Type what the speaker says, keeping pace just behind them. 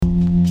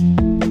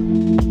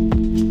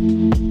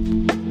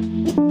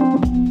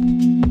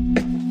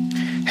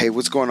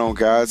going on,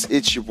 guys?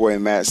 It's your boy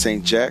Matt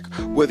St. Jack.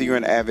 Whether you're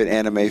an avid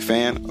anime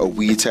fan, a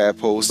wee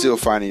tadpole still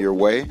finding your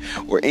way,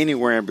 or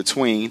anywhere in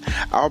between,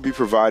 I'll be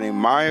providing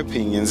my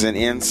opinions and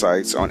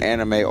insights on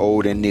anime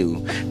old and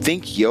new.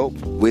 Think Yelp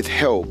with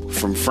help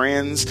from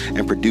friends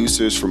and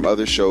producers from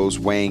other shows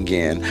weighing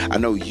in. I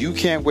know you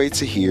can't wait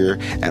to hear,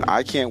 and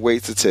I can't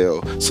wait to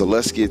tell, so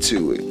let's get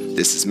to it.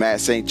 This is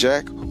Matt St.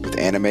 Jack with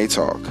Anime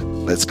Talk.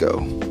 Let's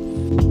go.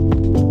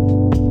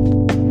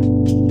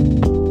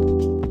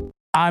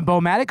 I'm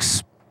Bo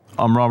Maddox.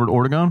 I'm Robert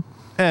Ortegon.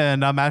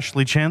 And I'm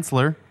Ashley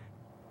Chancellor.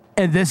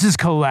 And this is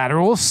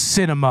Collateral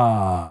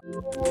Cinema.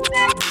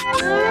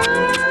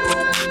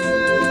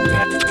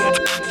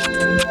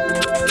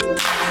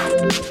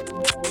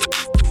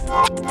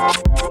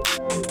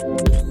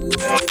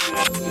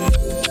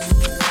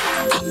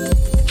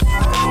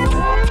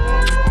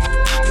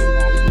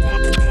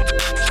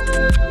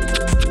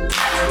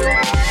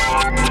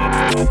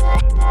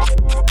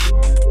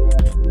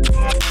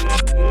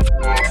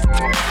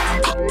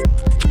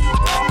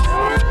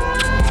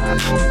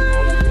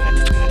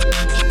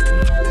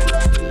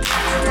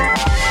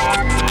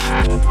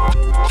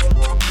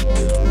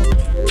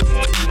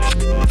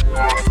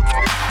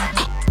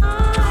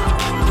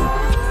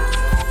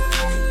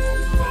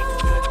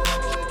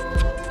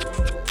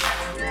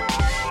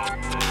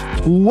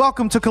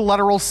 Welcome to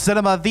Collateral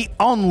Cinema, the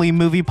only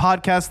movie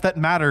podcast that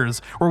matters,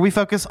 where we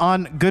focus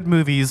on good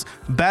movies,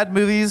 bad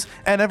movies,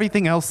 and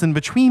everything else in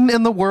between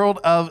in the world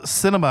of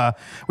cinema.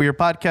 We are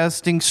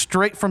podcasting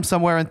straight from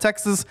somewhere in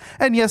Texas,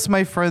 and yes,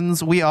 my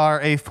friends, we are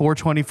a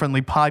 420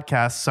 friendly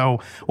podcast, so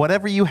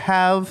whatever you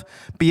have,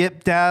 be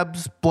it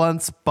dabs,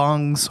 blunts,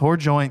 bongs, or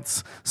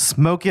joints,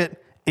 smoke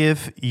it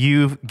if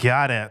you've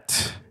got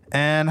it.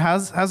 And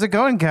how's it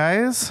going,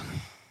 guys?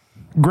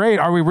 Great.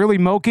 Are we really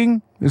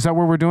moking? Is that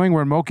what we're doing?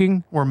 We're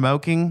moking? We're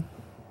moking.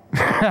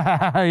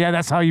 Yeah,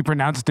 that's how you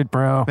pronounced it,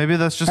 bro. Maybe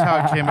that's just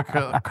how it came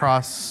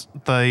across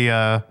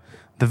the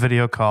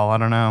video call. I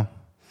don't know.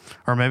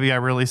 Or maybe I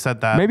really said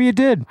that. Maybe it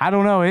did. I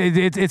don't know.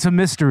 It's a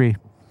mystery.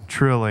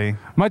 Truly.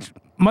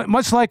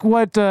 Much like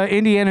what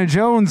Indiana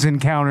Jones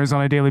encounters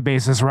on a daily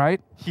basis, right?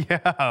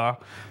 Yeah.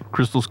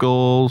 Crystal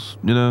skulls,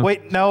 you know.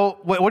 Wait, no.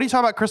 Wait, what are you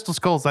talking about? Crystal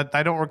skulls?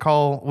 I don't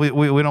recall. We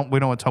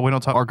don't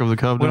talk. Ark of the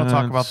Covenant. We don't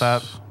talk about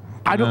that.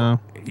 I don't.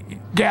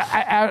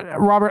 Yeah,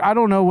 Robert, I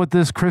don't know what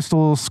this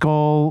crystal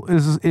skull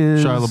is.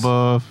 Shia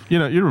LaBeouf. You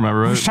know, you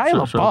remember, right? Shia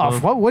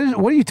LaBeouf.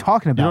 What are you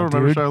talking about, You don't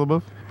remember dude? Shia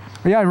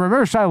LaBeouf? Yeah, I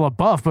remember Shia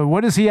LaBeouf, but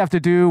what does he have to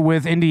do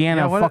with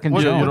Indiana fucking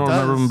Jones? You don't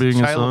remember him being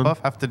his son? Shia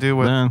LaBeouf have to do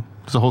with? Man,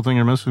 it's the whole thing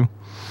you're missing.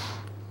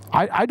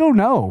 I don't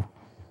know.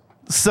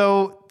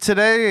 So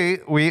today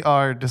we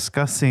are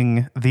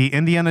discussing the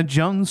Indiana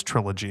Jones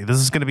trilogy. This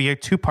is going to be a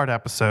 2-part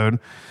episode.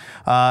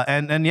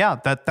 And yeah,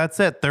 that's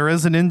it. There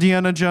is an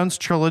Indiana Jones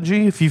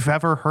trilogy. If you've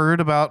ever heard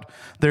about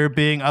there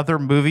being other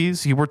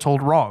movies, you were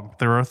told wrong.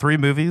 There are 3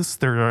 movies.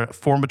 They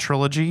form a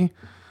trilogy.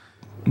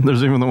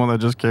 There's even the one that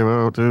just came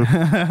out, too.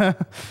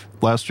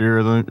 Last year,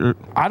 I think.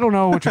 I don't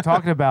know what you're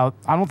talking about.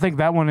 I don't think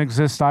that one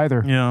exists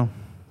either. Yeah.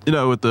 You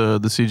know, with the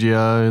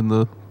CGI and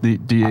the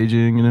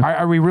de-aging, you know.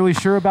 Are we really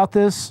sure about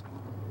this?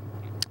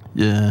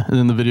 Yeah, and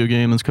then the video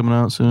game that's coming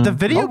out soon. The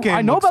video game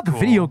I know looks about cool. the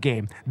video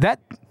game. That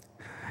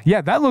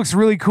looks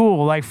really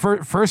cool. Like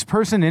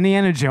first-person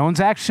Indiana Jones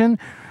action.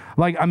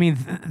 Like, I mean,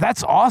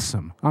 that's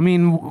awesome. I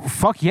mean,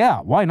 fuck yeah,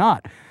 why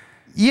not?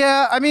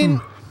 Yeah, I mean,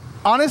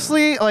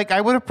 honestly, like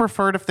I would have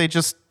preferred if they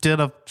just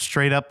did a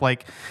straight up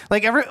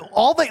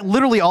all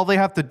they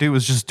have to do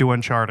is just do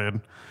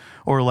Uncharted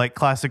or like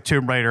classic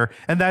Tomb Raider,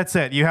 and that's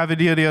it. You have an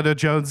Indiana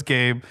Jones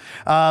game.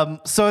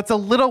 So it's a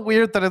little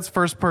weird that it's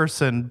first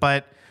person,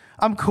 but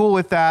I'm cool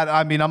with that.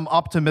 I mean, I'm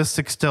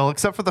optimistic still,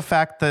 except for the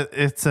fact that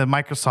it's a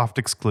Microsoft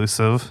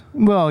exclusive.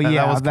 Well, And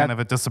yeah, that was kind of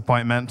a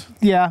disappointment.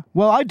 Yeah,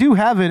 well, I do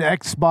have an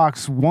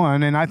Xbox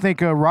One, and I think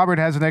Robert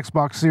has an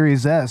Xbox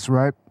Series S,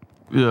 right?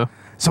 Yeah.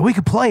 So we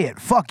could play it.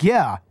 Fuck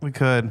yeah. We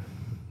could,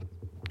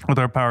 with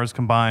our powers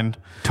combined.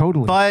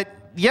 Totally. But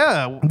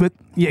yeah,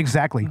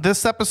 exactly.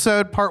 this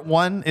episode, part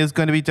 1, is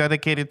going to be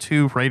dedicated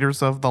to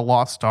Raiders of the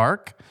Lost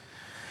Ark.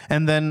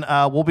 And then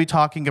we'll be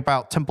talking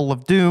about Temple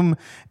of Doom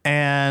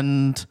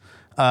and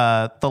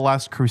The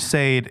Last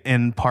Crusade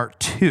in part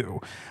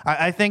 2.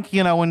 I think,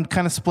 when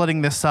kind of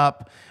splitting this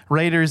up,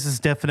 Raiders is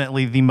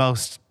definitely the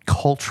most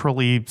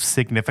culturally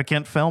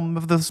significant film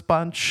of this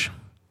bunch.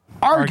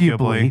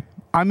 Arguably.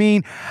 I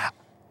mean,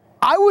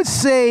 I would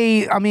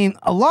say, a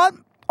lot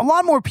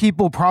more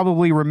people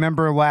probably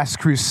remember Last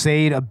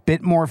Crusade a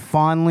bit more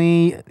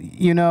fondly,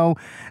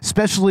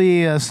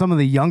 especially some of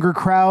the younger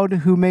crowd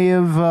who may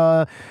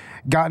have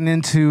gotten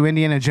into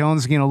Indiana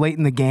Jones, late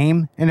in the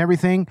game and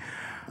everything.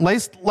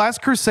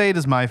 Last Crusade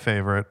is my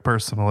favorite,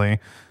 personally.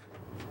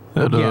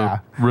 Had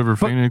River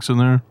Phoenix in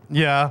there.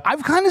 Yeah.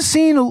 I've kind of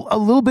seen a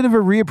little bit of a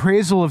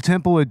reappraisal of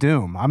Temple of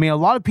Doom. I mean, a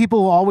lot of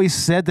people always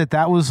said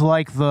that was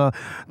like the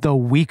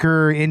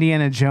weaker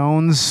Indiana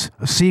Jones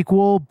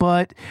sequel,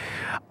 but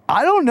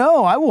I don't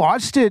know. I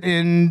watched it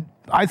and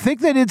I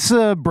think that it's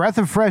a breath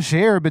of fresh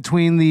air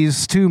between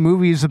these two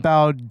movies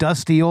about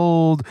dusty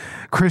old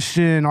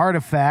Christian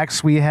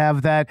artifacts. We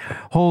have that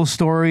whole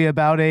story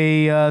about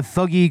a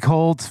thuggy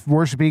cult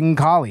worshiping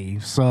Kali.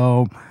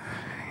 So,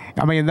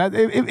 I mean, that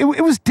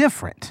it was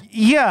different.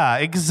 Yeah,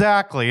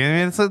 exactly. I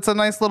mean, it's a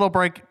nice little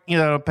break,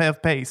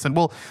 of pace, and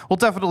we'll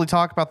definitely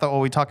talk about that when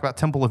we talk about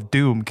Temple of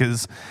Doom,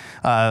 because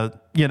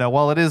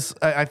while it is,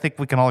 I think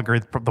we can all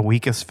agree, the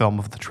weakest film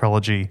of the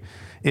trilogy.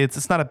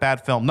 It's not a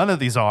bad film. None of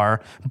these are.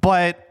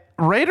 But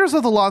Raiders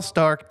of the Lost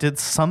Ark did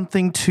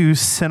something to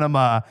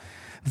cinema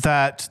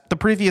that the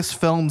previous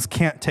films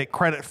can't take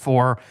credit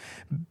for,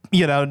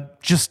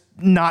 just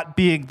not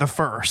being the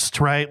first,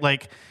 right?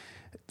 Like,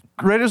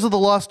 Raiders of the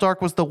Lost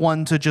Ark was the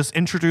one to just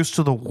introduce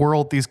to the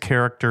world these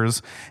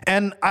characters.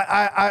 And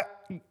I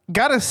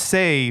gotta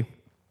say,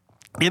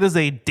 it is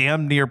a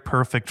damn near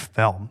perfect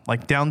film,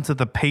 like down to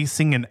the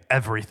pacing and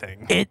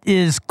everything. It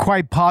is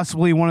quite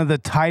possibly one of the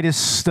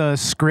tightest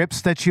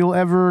scripts that you'll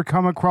ever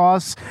come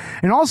across,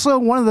 and also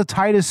one of the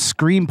tightest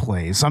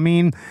screenplays. I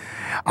mean,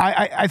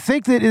 I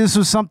think that this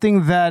was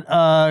something that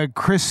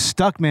Chris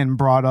Stuckman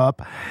brought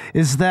up,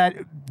 is that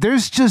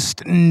there's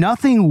just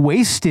nothing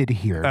wasted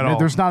here. At all.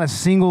 There's not a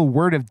single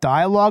word of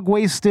dialogue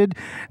wasted,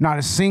 not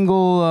a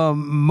single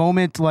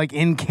moment like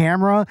in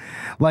camera.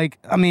 Like,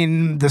 I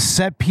mean, the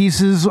set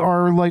pieces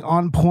are like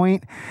on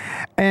point.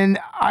 And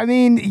I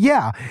mean,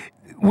 yeah,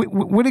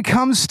 when it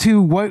comes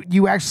to what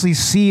you actually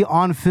see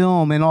on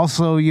film and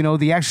also,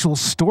 the actual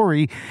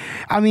story,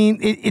 I mean,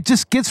 it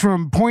just gets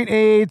from point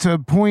A to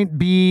point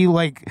B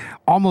like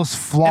almost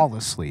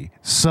flawlessly.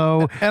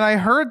 And I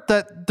heard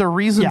that the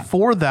reason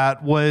for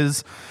that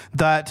was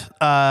that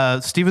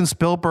Steven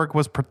Spielberg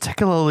was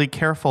particularly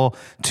careful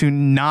to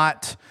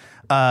not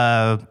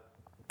go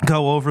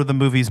over the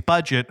movie's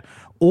budget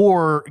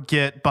or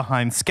get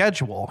behind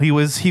schedule. He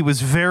was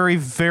very,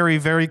 very,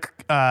 very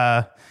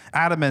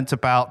adamant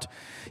about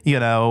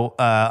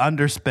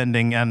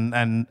underspending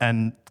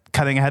and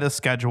cutting ahead of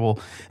schedule,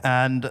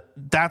 and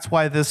that's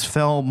why this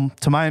film,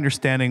 to my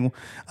understanding,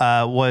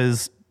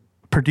 was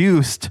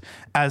produced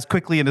as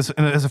quickly and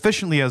as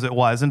efficiently as it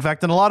was. In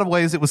fact, in a lot of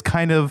ways, it was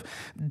kind of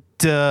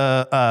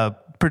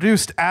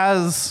produced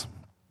as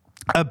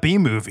a B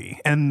movie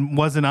and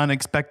was an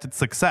unexpected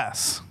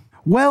success.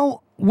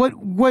 Well, what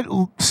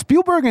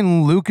Spielberg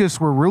and Lucas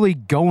were really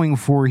going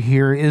for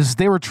here is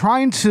they were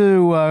trying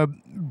to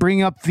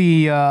bring up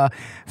the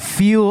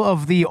feel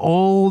of the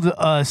old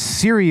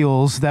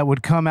serials that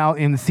would come out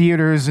in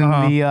theaters in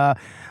the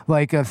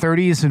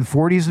 30s and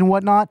 40s and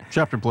whatnot.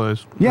 Chapter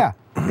plays. Yeah,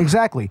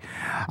 exactly.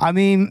 I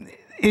mean,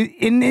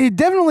 it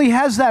definitely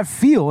has that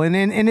feel, and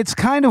it's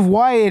kind of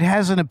why it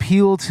has an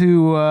appeal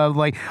to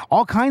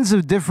all kinds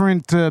of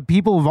different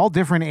people of all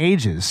different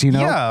ages.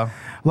 Yeah.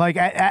 Like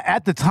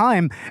at the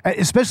time,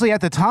 especially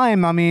at the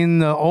time, I mean,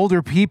 the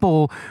older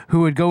people who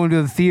would go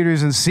into the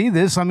theaters and see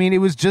this, I mean, it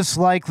was just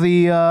like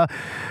the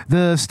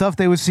stuff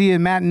they would see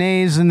in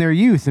matinees in their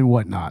youth and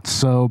whatnot.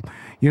 So,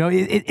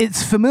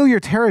 it's familiar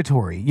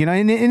territory,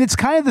 and it's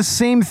kind of the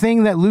same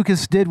thing that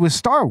Lucas did with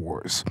Star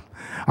Wars.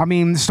 I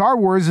mean, Star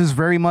Wars is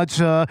very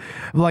much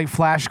like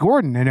Flash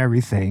Gordon and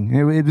everything.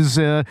 It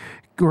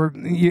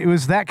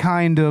was that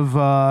kind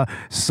of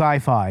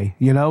sci-fi,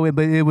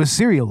 but it was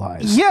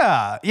serialized.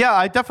 Yeah,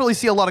 I definitely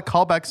see a lot of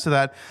callbacks to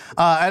that.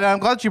 And I'm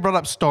glad you brought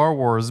up Star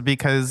Wars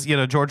because,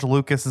 George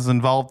Lucas is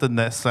involved in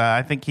this.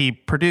 I think he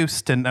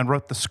produced and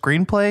wrote the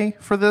screenplay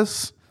for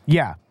this.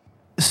 Yeah.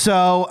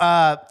 So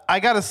I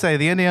got to say,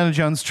 the Indiana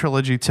Jones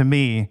trilogy, to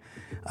me,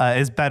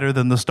 is better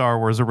than the Star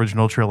Wars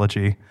original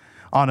trilogy.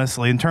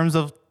 Honestly, in terms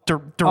of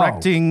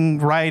directing,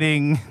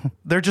 writing,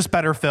 they're just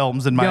better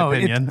films in my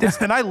opinion.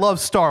 And I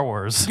love Star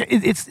Wars.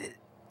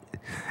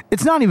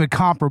 It's not even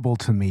comparable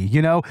to me.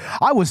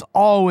 I was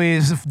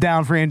always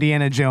down for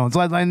Indiana Jones.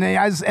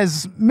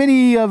 As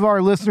many of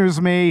our listeners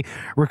may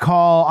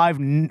recall, I've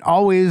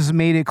always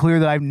made it clear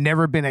that I've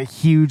never been a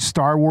huge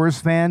Star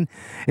Wars fan.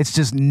 It's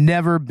just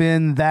never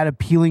been that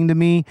appealing to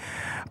me.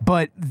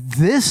 But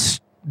this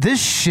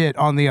shit,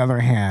 on the other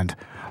hand,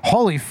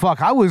 holy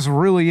fuck, I was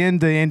really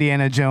into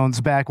Indiana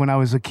Jones back when I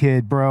was a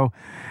kid, bro.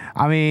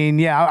 I mean,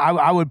 yeah,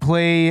 I would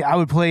play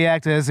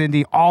act as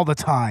Indy all the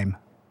time.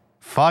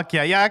 Fuck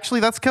yeah. Yeah, actually,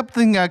 that's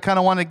something I kind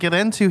of want to get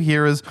into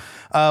here is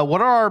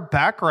what are our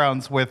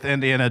backgrounds with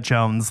Indiana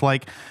Jones?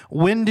 Like,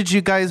 when did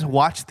you guys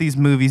watch these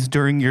movies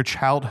during your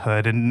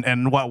childhood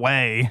and what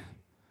way?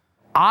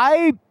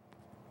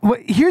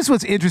 Here's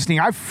what's interesting.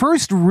 I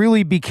first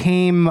really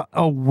became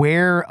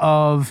aware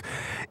of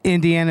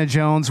Indiana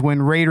Jones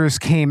when Raiders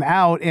came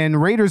out,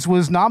 and Raiders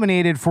was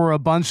nominated for a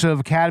bunch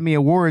of Academy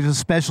Awards,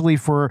 especially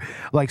for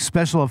like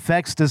special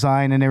effects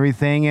design and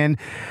everything. And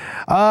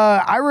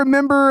I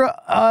remember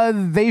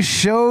they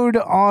showed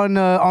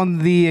on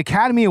the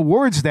Academy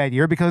Awards that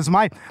year because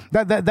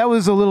that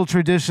was a little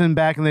tradition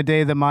back in the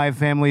day that my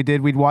family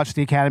did. We'd watch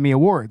the Academy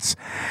Awards,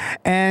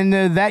 and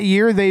that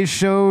year they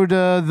showed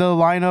the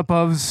lineup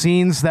of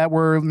scenes movies that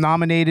were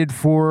nominated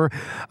for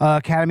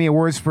Academy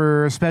Awards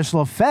for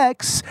special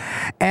effects.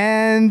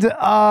 And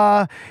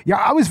I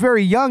was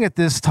very young at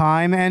this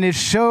time, and it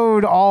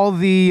showed all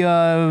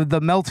the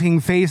melting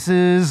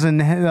faces and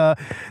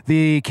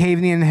the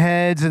caving in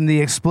heads and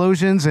the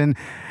explosions, and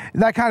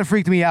that kind of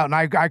freaked me out, and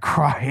I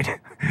cried.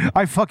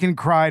 I fucking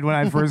cried when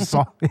I first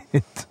saw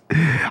it.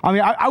 I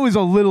mean, I was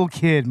a little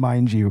kid,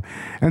 mind you.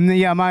 And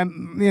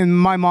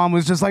my mom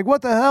was just like,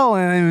 what the hell?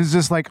 And it was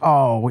just like,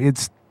 oh,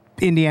 it's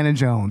Indiana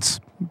Jones.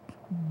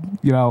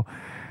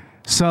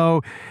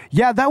 So,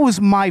 yeah, that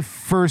was my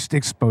first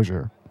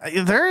exposure.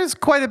 There is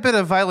quite a bit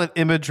of violent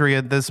imagery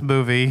in this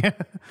movie.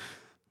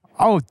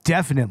 Oh,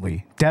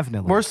 definitely.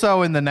 More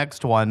so in the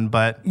next one,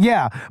 but...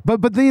 Yeah,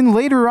 but then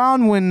later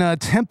on when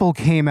Temple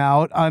came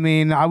out, I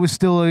mean, I was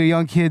still a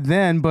young kid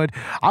then, but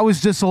I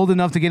was just old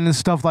enough to get into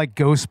stuff like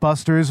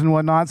Ghostbusters and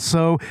whatnot,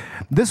 so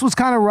this was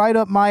kind of right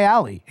up my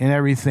alley and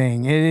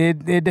everything.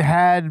 It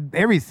had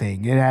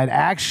everything. It had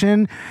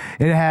action.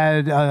 It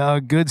had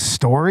a good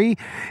story.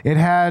 It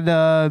had,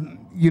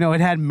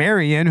 it had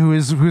Marion,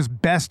 who's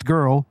best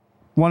girl,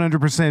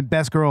 100%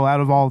 best girl out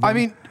of all of them. I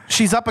mean...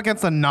 She's up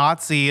against a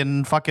Nazi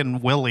and fucking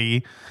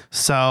Willie,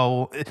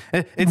 so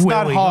it's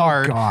Willie, not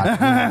hard. Oh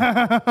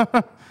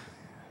God.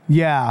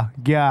 Yeah.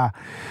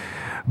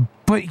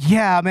 But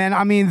yeah, man,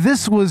 I mean,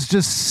 this was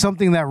just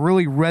something that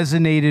really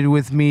resonated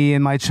with me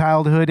in my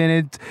childhood,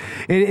 and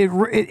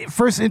it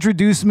first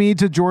introduced me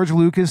to George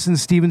Lucas and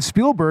Steven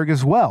Spielberg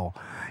as well.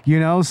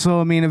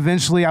 So I mean,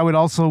 eventually I would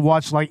also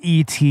watch like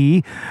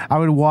E.T. I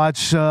would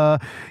watch, I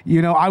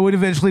would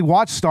eventually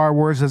watch Star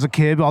Wars as a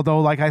kid, although,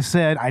 like I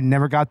said, I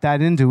never got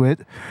that into it.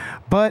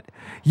 But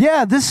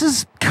yeah, this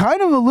is kind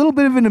of a little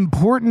bit of an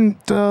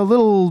important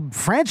little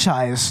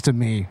franchise to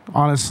me,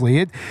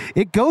 honestly.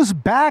 It goes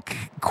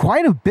back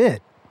quite a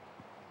bit.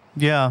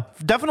 Yeah,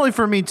 definitely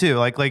for me too.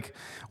 Like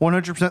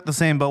 100% the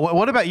same. But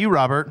what about you,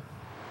 Robert?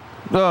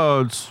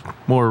 Oh, it's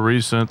more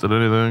recent than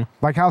anything.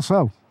 Like how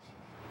so?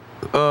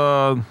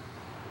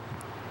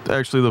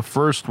 Actually, the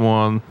first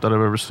one that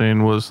I've ever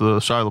seen was the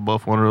Shia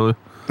LaBeouf one, really.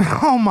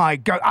 Oh my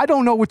God. I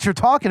don't know what you're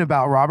talking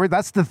about, Robert.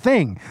 That's the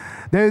thing.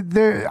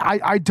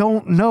 I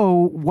don't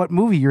know what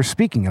movie you're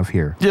speaking of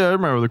here. Yeah, I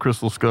remember the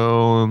Crystal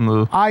Skull and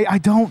the... I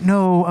don't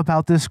know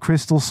about this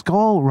Crystal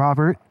Skull,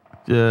 Robert.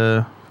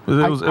 Yeah.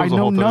 It was I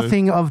know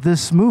nothing of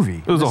this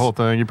movie. It was a whole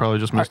thing. You probably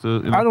just missed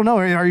it. I don't know.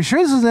 Are you sure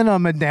this isn't a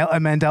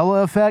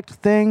Mandela effect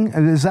thing?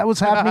 Is that what's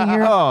happening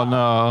here? Oh,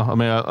 no. I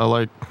mean, I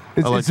like...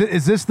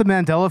 Is this the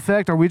Mandela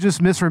effect? Are we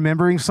just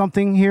misremembering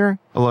something here?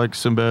 I like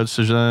Sinbad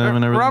Shazam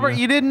and everything. Robert,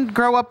 you didn't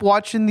grow up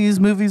watching these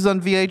movies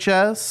on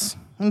VHS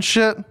and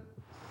shit?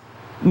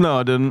 No,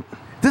 I didn't.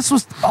 This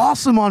was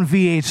awesome on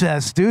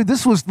VHS, dude.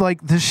 This was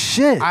like the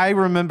shit. I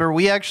remember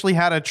we actually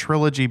had a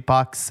Trilogy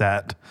box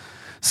set.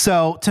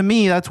 So to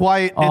me, that's why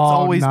it's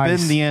always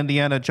been the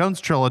Indiana Jones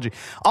trilogy.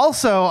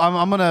 Also,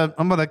 I'm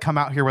gonna come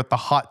out here with the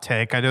hot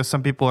take. I know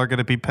some people are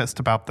gonna be pissed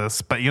about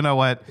this, but you know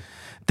what?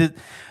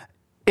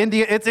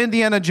 It's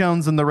Indiana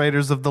Jones and the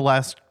Raiders of the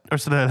Last.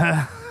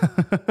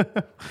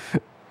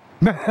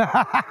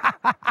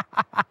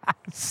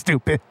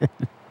 Stupid.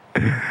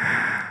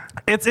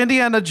 It's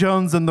Indiana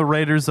Jones and the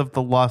Raiders of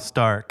the Lost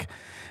Ark.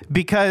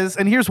 Because,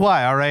 and here's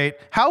why, all right?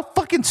 How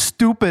fucking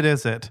stupid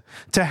is it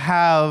to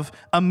have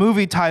a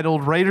movie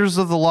titled Raiders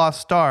of the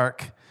Lost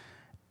Ark,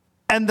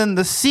 and then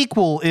the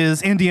sequel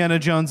is Indiana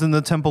Jones and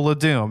the Temple of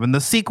Doom, and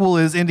the sequel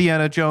is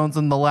Indiana Jones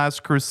and the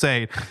Last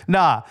Crusade?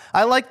 Nah,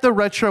 I like the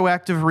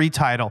retroactive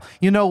retitle.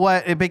 You know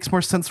what? It makes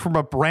more sense from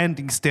a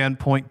branding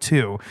standpoint,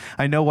 too.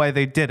 I know why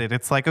they did it.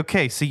 It's like,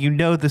 okay, so you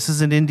know this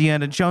is an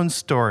Indiana Jones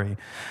story.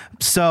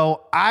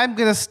 So I'm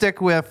going to stick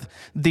with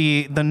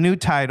the new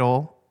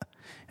title.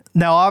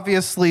 Now,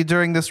 obviously,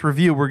 during this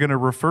review, we're going to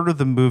refer to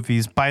the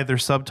movies by their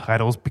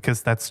subtitles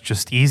because that's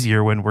just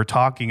easier when we're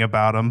talking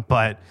about them.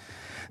 But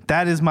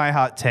that is my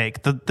hot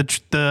take.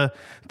 The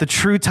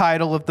true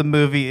title of the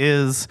movie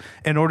is,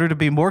 in order to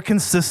be more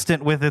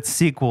consistent with its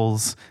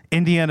sequels,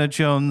 Indiana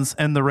Jones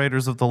and the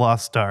Raiders of the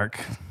Lost Ark.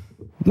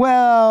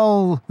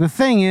 Well, the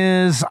thing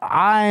is,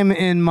 I'm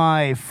in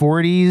my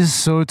 40s,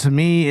 so to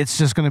me, it's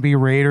just going to be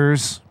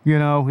Raiders.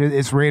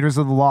 It's Raiders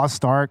of the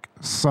Lost Ark.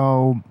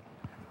 So...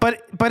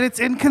 But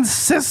it's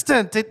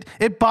inconsistent.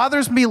 It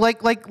bothers me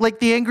like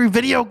the angry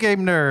video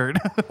game nerd.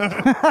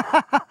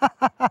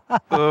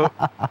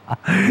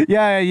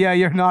 Yeah,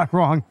 you're not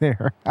wrong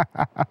there.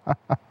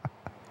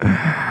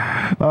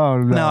 Oh no.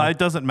 No, it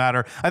doesn't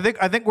matter. I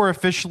think we're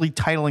officially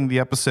titling the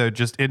episode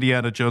just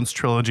Indiana Jones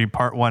Trilogy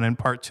Part 1 and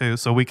Part 2,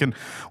 so we can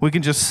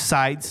just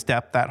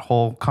sidestep that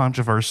whole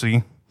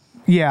controversy.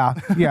 Yeah,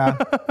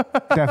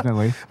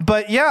 definitely.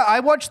 But yeah,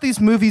 I watched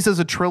these movies as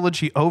a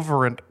trilogy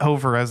over and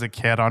over as a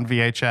kid on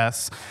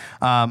VHS.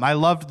 I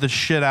loved the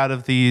shit out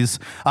of these.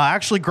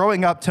 Actually,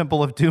 growing up,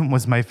 Temple of Doom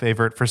was my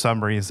favorite for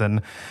some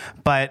reason.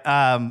 But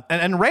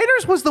and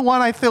Raiders was the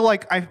one I feel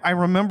like I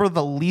remember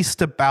the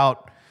least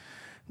about,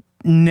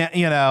 growing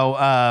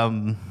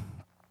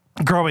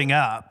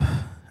up.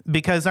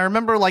 because I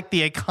remember like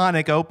the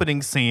iconic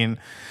opening scene,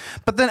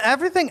 but then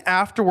everything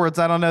afterwards,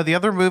 I don't know. The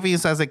other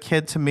movies as a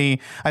kid to me,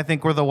 I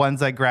think were the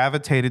ones I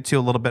gravitated to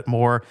a little bit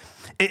more.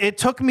 It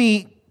took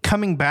me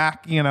coming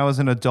back, as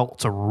an adult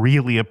to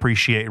really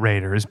appreciate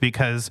Raiders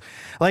because,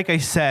 like I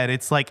said,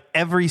 it's like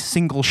every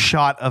single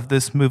shot of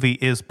this movie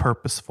is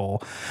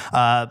purposeful.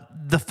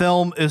 The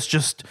film is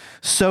just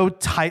so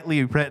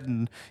tightly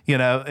written,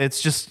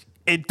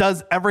 it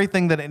does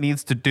everything that it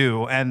needs to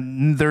do,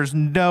 and there's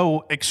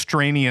no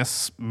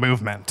extraneous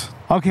movement.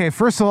 Okay,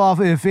 first of all,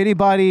 if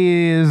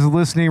anybody is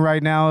listening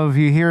right now, if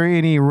you hear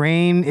any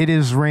rain, it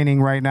is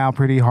raining right now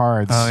pretty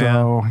hard.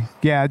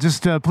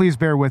 Just please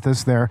bear with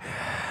us there.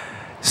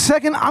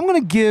 Second, I'm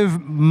going to give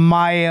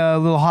my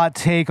little hot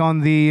take on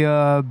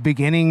the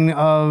beginning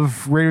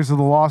of Raiders of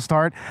the Lost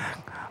Ark.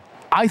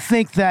 I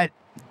think that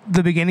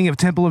the beginning of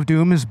Temple of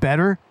Doom is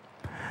better.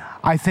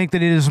 I think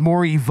that it is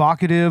more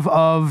evocative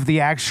of the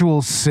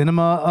actual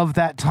cinema of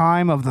that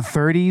time, of the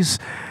 30s,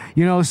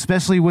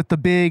 especially with the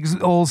big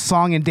old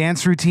song and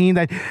dance routine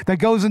that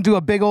goes into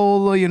a big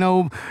old,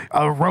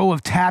 a row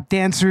of tap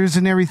dancers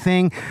and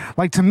everything.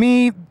 Like, to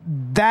me,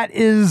 that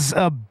is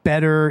a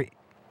better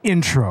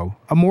intro,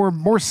 a more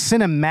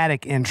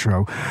cinematic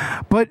intro.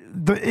 But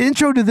the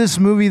intro to this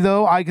movie,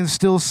 though, I can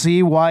still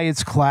see why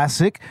it's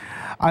classic.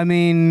 I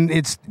mean,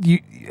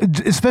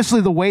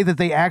 especially the way that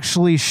they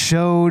actually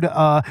showed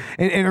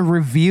and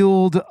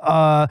revealed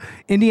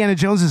Indiana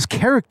Jones's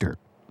character.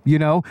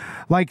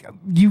 Like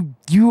you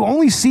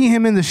only see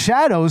him in the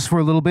shadows for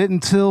a little bit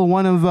until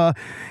one of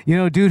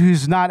dude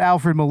who's not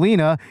Alfred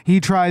Molina, he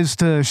tries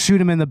to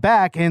shoot him in the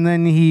back, and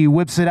then he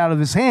whips it out of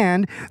his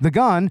hand, the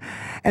gun,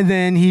 and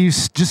then he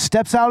just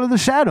steps out of the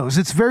shadows.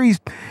 It's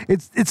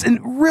a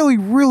really,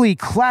 really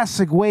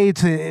classic way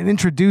to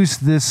introduce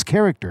this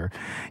character.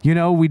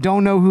 We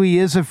don't know who he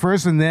is at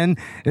first, and then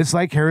it's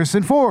like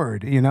Harrison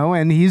Ford,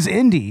 and he's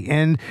Indy,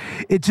 and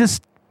it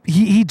just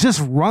he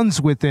just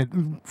runs with it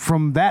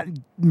from that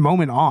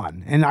moment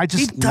on, and I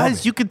just love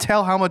it. You could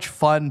tell how much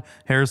fun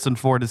Harrison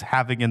Ford is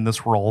having in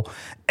this role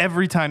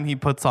every time he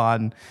puts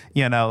on,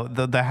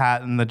 the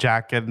hat and the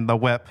jacket and the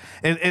whip.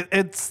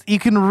 It's you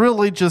can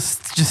really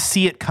just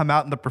see it come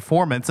out in the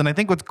performance, and I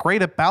think what's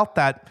great about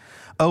that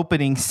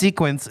opening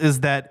sequence is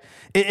that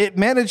it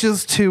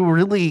manages to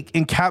really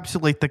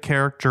encapsulate the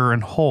character in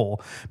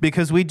whole,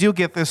 because we do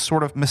get this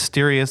sort of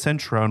mysterious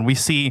intro and we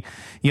see,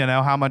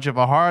 how much of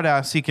a hard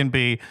ass he can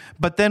be,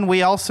 but then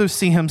we also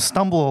see him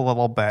stumble a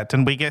little bit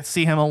and we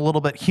see him a little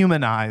bit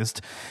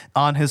humanized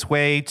on his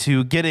way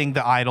to getting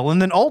the idol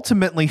and then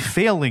ultimately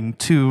failing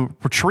to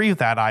retrieve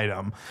that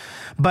item.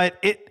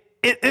 But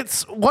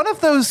it's one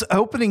of those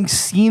opening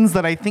scenes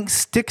that I think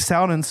sticks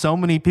out in so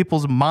many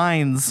people's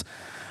minds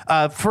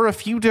for a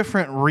few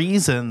different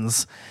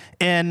reasons.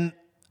 And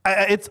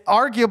it's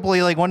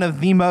arguably like one of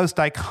the most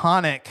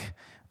iconic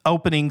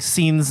opening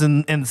scenes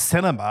in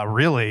cinema,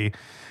 really.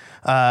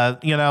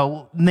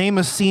 Name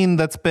a scene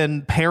that's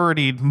been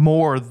parodied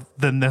more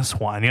than this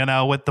one,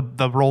 with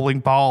the rolling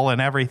ball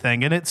and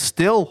everything. And it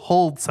still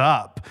holds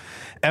up,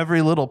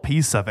 every little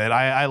piece of it.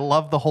 I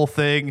love the whole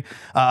thing.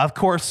 Of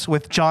course,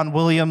 with John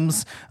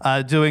Williams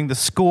doing the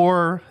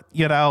score,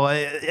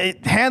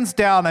 hands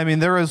down, I mean,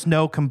 there is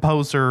no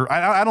composer.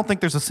 I don't think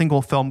there's a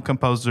single film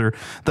composer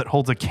that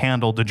holds a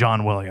candle to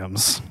John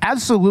Williams.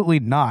 Absolutely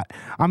not.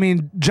 I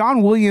mean,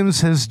 John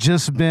Williams has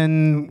just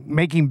been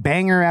making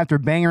banger after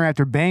banger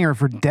after banger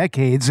for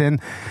decades.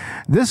 And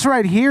this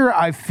right here,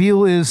 I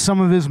feel, is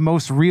some of his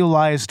most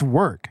realized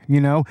work,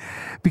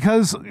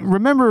 because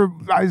remember,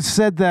 I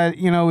said that,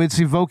 it's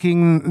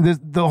evoking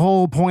the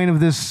whole point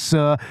of this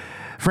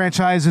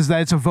franchise is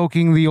that it's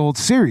evoking the old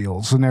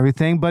serials and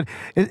everything, but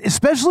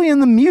especially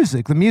in the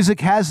music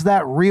has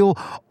that real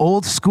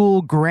old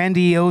school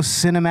grandiose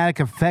cinematic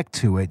effect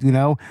to it,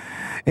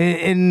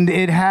 and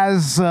it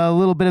has a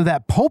little bit of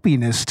that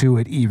pulpiness to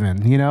it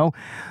even,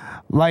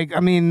 like, I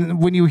mean,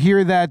 when you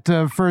hear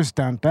that first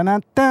dun dun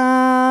dun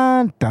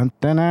dun dun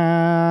dun,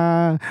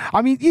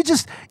 I mean, you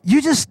just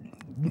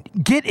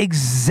get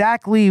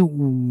exactly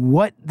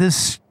what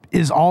this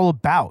is all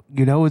about.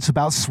 It's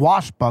about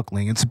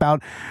swashbuckling. It's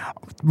about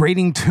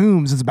raiding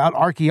tombs. It's about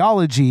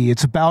archaeology.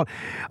 It's about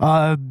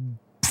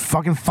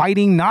fucking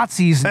fighting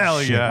Nazis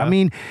and shit. Yeah. I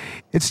mean,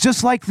 it's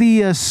just like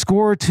the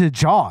score to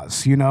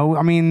Jaws,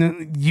 I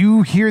mean,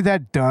 you hear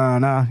that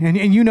dun and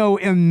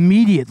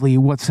immediately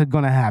what's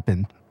going to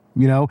happen,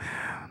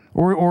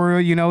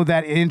 or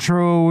that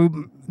intro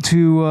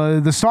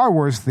to the Star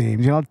Wars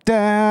themes, da,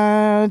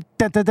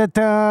 da, da, da,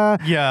 da.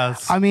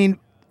 Yes. I mean,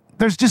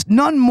 there's just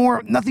nothing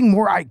more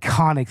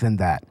iconic than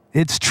that.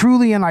 It's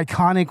truly an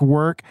iconic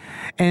work.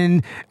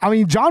 And I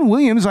mean, John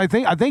Williams, I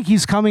think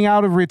he's coming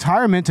out of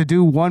retirement to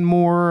do one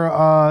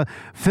more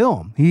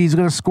film. He's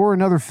going to score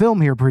another film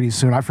here pretty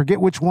soon. I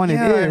forget which one it is.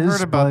 Yeah, I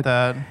heard about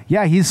that.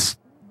 Yeah,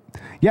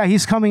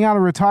 he's coming out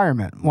of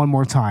retirement one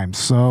more time.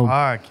 So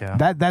fuck yeah.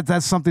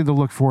 That's something to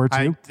look forward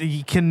to.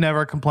 You can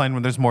never complain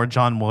when there's more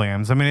John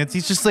Williams. I mean,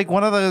 he's just like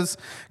one of those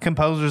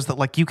composers that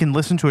like you can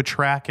listen to a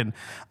track and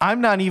I'm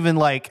not even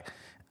like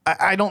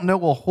I don't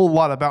know a whole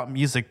lot about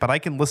music, but I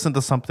can listen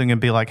to something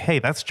and be like, hey,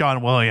 that's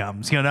John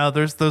Williams. You know,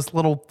 there's those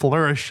little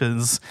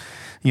flourishes,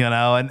 you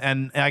know,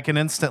 and I can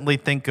instantly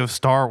think of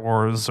Star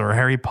Wars or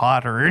Harry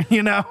Potter,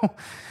 you know,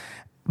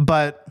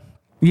 but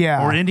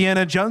Yeah. or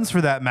Indiana Jones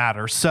for that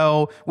matter.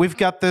 So we've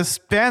got this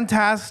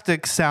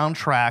fantastic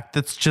soundtrack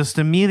that's just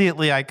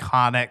immediately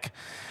iconic,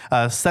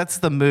 sets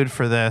the mood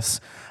for this.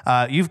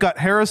 You've got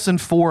Harrison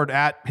Ford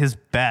at his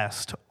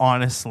best,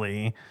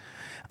 honestly.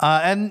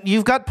 And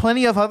you've got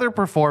plenty of other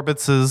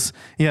performances,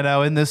 you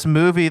know, in this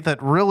movie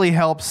that really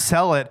help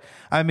sell it.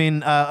 I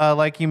mean,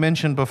 like you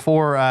mentioned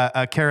before,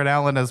 Karen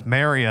Allen as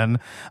Marion,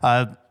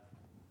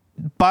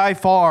 by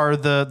far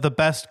the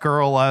best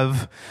girl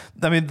of,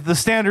 I mean,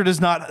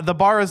 the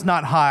bar is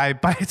not high,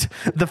 but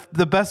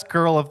the best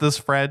girl of this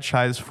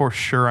franchise for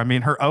sure. I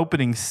mean, her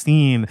opening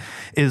scene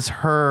is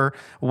her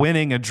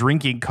winning a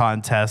drinking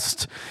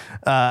contest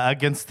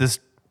against this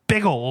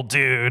big old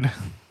dude.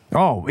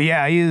 Oh,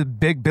 yeah, he's a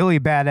big Billy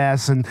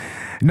badass. And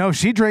no,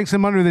 she drinks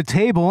him under the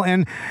table.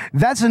 And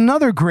that's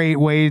another great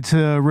way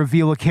to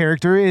reveal a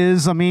character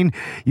is, I mean,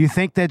 you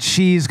think that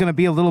she's going to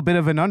be a little bit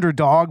of an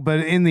underdog, but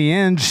in the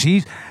end,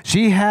 she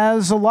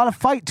has a lot of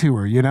fight to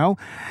her, you know?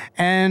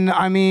 And,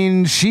 I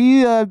mean,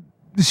 she's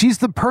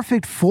the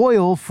perfect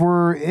foil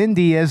for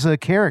Indy as a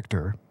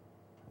character.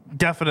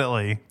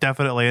 Definitely.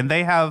 And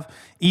they have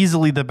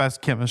easily the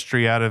best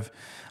chemistry out of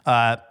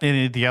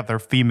any of the other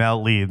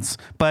female leads.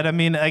 But I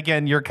mean,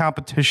 again, your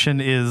competition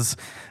is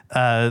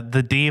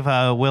the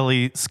diva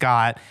Willie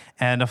Scott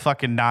and a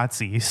fucking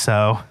Nazi.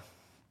 So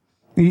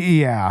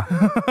yeah.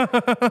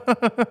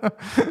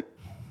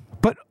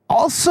 But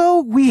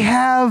also we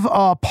have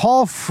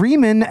Paul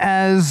Freeman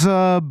as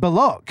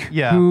Belloc,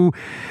 who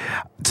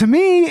to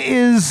me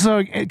is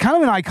kind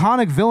of an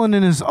iconic villain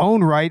in his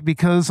own right,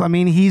 because I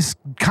mean he's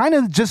kind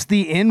of just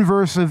the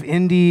inverse of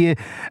Indy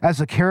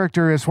as a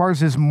character as far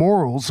as his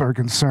morals are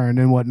concerned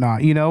and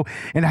whatnot, you know,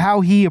 and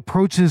how he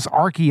approaches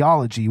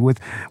archaeology with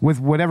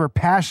whatever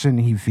passion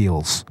he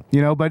feels,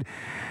 you know. But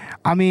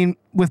I mean,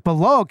 with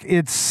Belloc,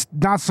 it's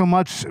not so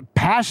much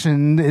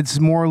passion. It's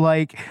more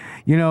like,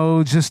 you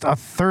know, just a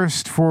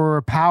thirst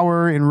for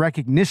power and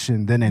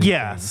recognition than anything.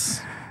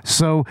 Yes.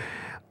 So,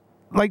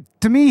 like,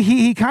 to me,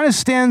 he kind of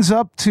stands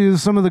up to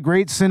some of the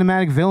great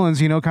cinematic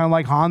villains, you know, kind of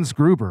like Hans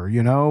Gruber,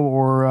 you know,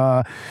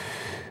 or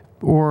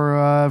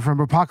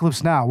from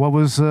Apocalypse Now. What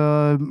was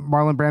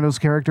Marlon Brando's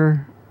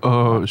character?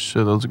 Oh,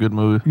 shit, that was a good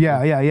movie.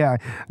 Yeah.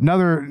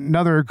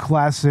 Another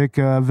classic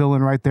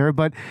villain right there.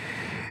 But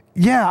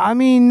yeah, I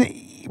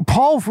mean,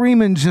 Paul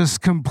Freeman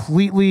just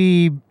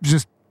completely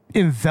just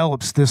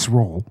envelops this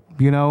role,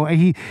 you know.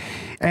 He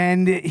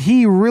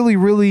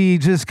really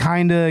just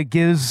kind of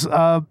gives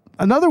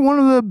another one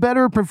of the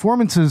better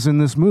performances in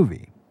this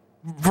movie.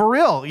 For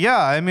real,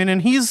 yeah. I mean,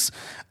 and he's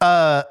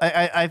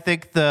I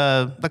think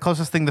the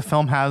closest thing the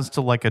film has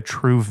to like a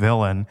true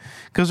villain,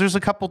 because there's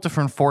a couple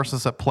different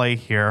forces at play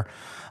here.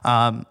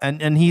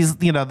 And he's,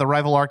 you know, the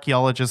rival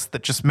archaeologist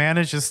that just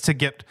manages to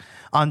get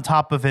on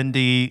top of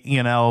Indy,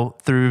 you know,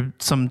 through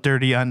some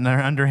dirty,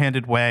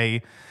 underhanded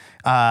way.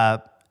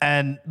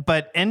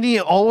 But Indy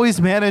always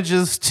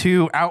manages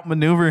to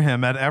outmaneuver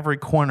him at every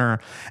corner.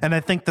 And I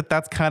think that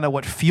that's kind of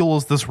what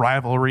fuels this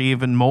rivalry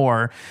even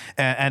more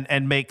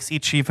and makes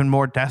each even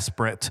more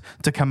desperate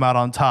to come out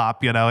on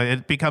top. You know,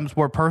 it becomes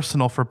more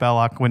personal for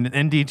Belloc when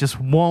Indy just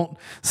won't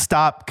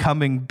stop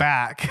coming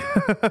back.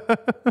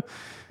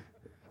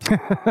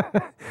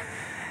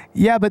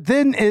 Yeah, but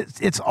then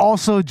it's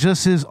also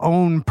just his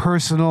own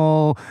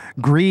personal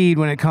greed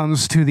when it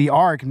comes to the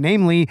Ark.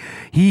 Namely,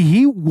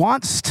 he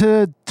wants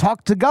to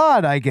talk to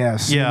God, I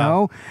guess. Yeah. You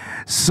know?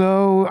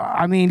 So,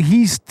 I mean,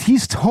 he's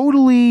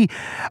totally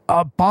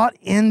bought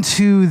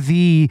into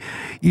the,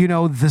 you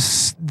know,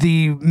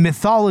 the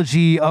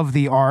mythology of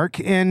the Ark.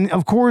 And,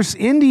 of course,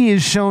 Indy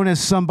is shown as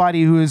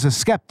somebody who is a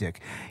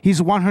skeptic.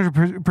 He's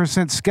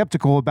 100%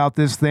 skeptical about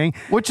this thing.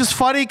 Which is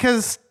funny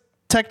because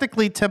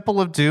technically Temple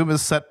of Doom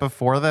is set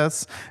before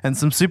this, and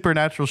some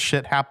supernatural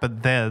shit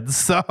happened then,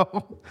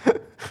 so...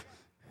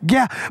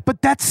 Yeah,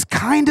 but that's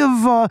kind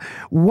of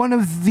one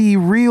of the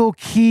real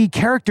key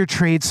character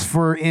traits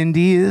for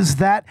Indy, is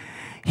that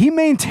he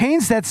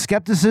maintains that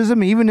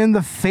skepticism even in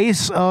the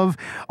face of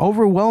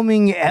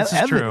overwhelming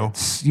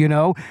evidence. You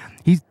know,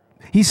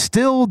 he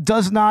still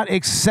does not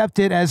accept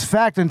it as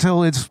fact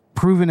until it's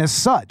proven as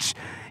such.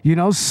 You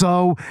know,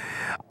 so,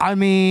 I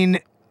mean,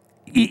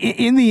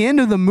 in the end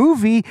of the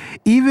movie,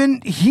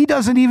 even he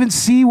doesn't even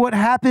see what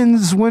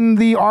happens when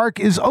the Ark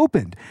is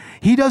opened.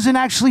 He doesn't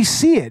actually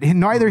see it,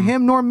 neither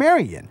him nor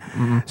Marion.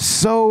 Mm-hmm.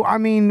 So, I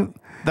mean...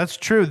 That's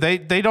true. They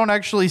don't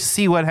actually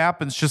see what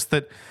happens, just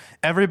that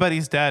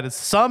everybody's dead. It's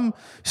some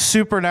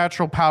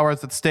supernatural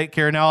powers at stake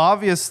here. Now,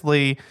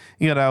 obviously,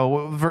 you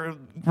know,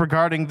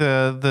 regarding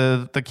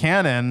the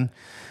canon...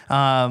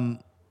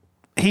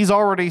 he's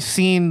already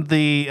seen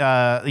the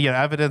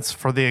evidence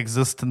for the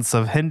existence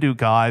of Hindu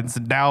gods,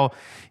 and now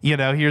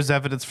here's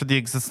evidence for the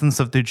existence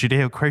of the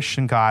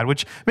Judeo-Christian God,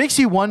 which makes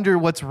you wonder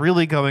what's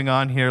really going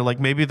on here. Like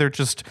maybe they're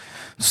just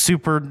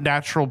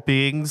supernatural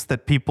beings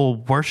that people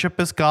worship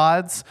as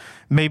gods.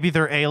 Maybe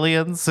they're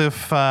aliens.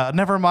 If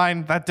never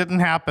mind, that didn't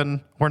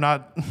happen. We're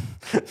not.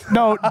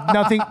 No,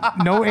 nothing.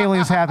 No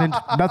aliens happened.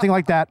 Nothing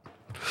like that.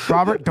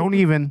 Robert, don't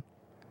even,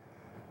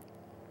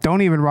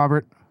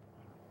 Robert.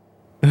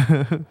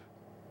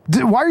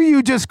 Why are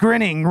you just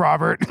grinning,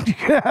 Robert?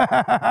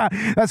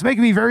 That's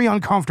making me very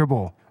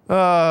uncomfortable.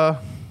 God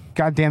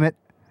damn it.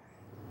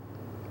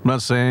 I'm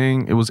not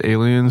saying it was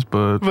aliens,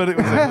 but It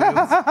was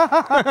aliens.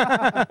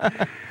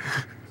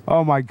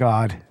 Oh my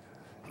God.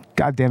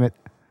 God damn it.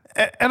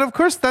 And of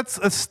course, that's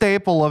a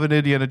staple of an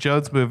Indiana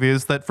Jones movie,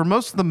 is that for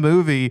most of the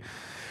movie,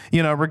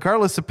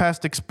 regardless of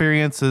past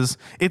experiences,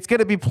 it's going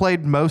to be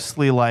played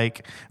mostly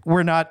like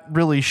we're not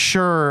really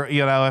sure,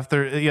 if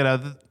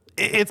they're,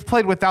 it's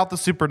played without the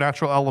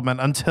supernatural element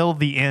until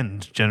the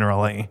end,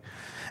 generally.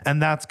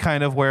 And that's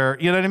kind of where,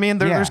 you know what I mean?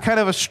 There's kind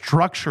of a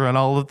structure in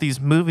all of these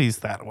movies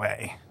that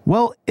way.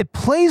 Well, it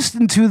plays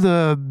into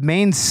the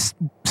main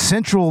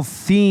central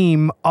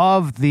theme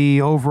of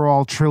the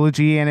overall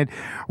trilogy, and it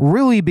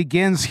really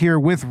begins here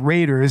with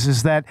Raiders,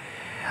 is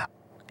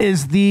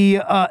the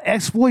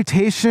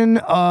exploitation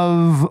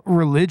of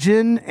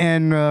religion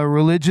and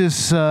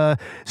religious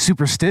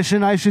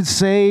superstition, I should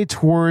say,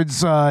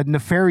 towards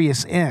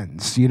nefarious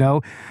ends,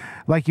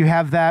 Like you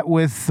have that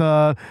with,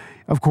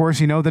 of course,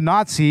 the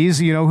Nazis,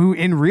 who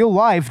in real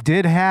life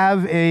did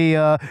have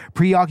a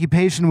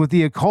preoccupation with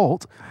the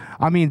occult.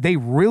 I mean, they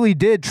really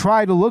did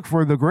try to look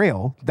for the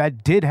Grail.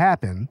 That did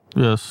happen.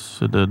 yes,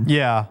 it did.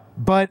 Yeah.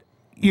 But,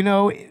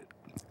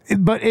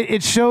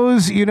 it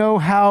shows,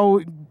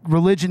 how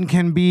religion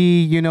can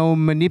be,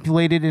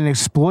 manipulated and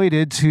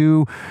exploited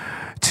to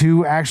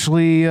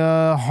actually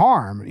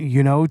harm,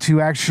 to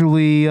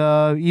actually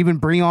even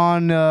bring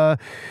on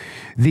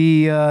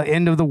the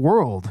end of the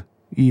world,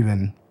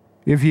 even.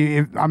 If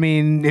you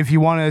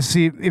want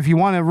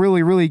to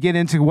really get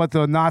into what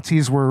the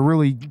Nazis were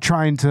really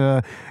trying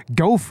to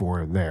go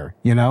for there,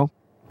 I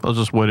was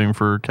just waiting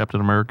for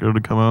Captain America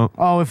to come out.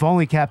 Oh, if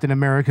only Captain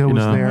America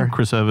was there.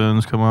 Chris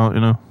Evans come out,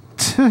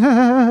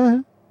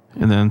 And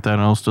then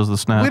Thanos does the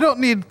snap. We don't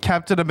need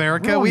Captain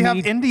America. We have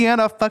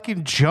Indiana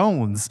fucking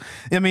Jones.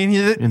 I mean,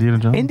 Indiana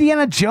Jones.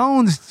 Indiana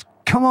Jones.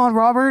 Come on,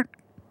 Robert.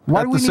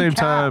 Why At the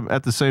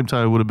same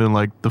time, it would have been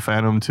like the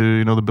Phantom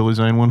too, the Billy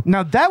Zane one.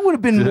 Now that would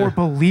have been more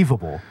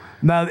believable.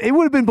 Now it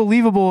would have been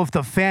believable if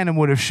the Phantom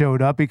would have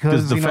showed up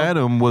because the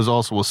Phantom was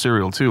also a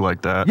serial too,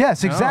 like that.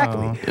 Yes,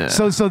 exactly. Oh. Yeah.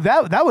 So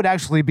that would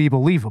actually be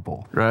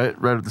believable. Right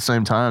at the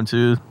same time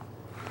too.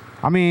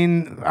 I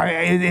mean,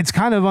 it's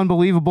kind of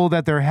unbelievable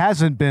that there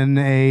hasn't been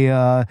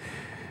a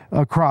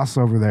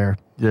crossover there.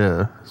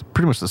 Yeah, it's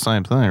pretty much the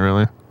same thing,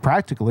 really.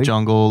 Practically.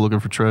 Jungle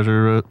looking for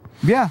treasure. Right?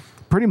 Yeah,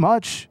 pretty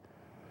much.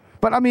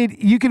 But I mean,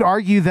 you could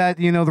argue that,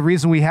 the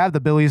reason we have the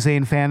Billy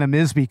Zane Phantom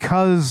is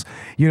because,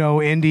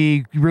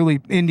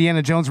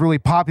 Indiana Jones really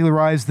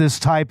popularized this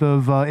type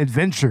of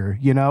adventure,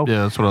 Yeah,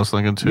 that's what I was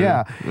thinking too.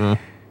 Yeah.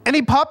 And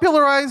he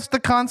popularized the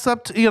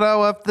concept,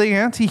 of the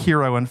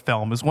anti-hero in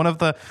film as one of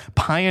the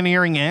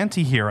pioneering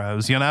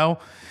anti-heroes,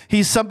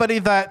 He's somebody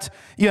that,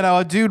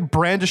 a dude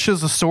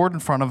brandishes a sword in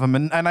front of him.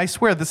 And I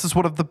swear, this is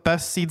one of the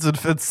best scenes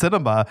in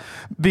cinema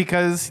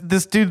because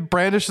this dude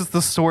brandishes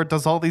the sword,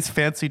 does all these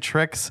fancy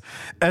tricks,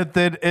 and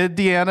then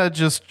Indiana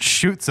just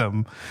shoots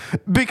him.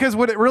 Because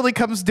when it really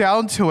comes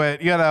down to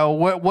it,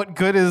 what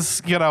good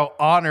is,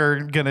 honor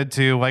going to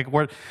do? Like,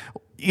 what...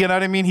 You know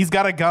what I mean? He's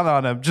got a gun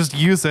on him. Just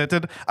use it.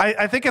 And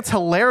I think it's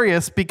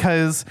hilarious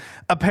because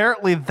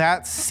apparently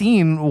that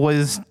scene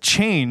was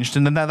changed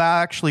and then that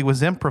actually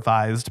was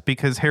improvised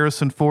because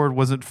Harrison Ford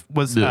was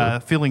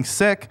feeling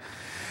sick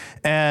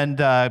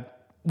and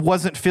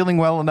wasn't feeling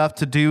well enough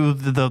to do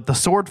the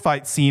sword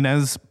fight scene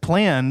as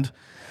planned.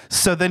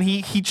 So then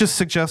he just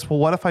suggests, well,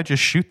 what if I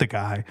just shoot the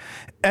guy?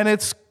 And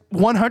it's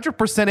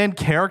 100% in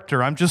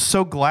character. I'm just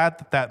so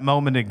glad that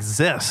moment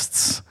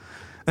exists.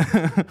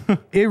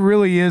 It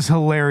really is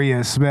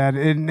hilarious, man,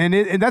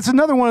 and that's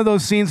another one of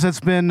those scenes that's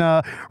been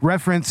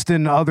referenced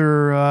in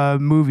other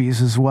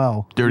movies as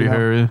well. Dirty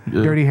Harry.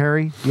 Yeah. Dirty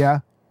Harry, yeah.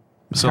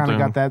 Something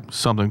got that.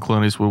 Something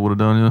Clint Eastwood would have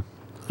done,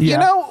 yeah.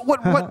 Yeah.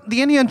 What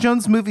the Indiana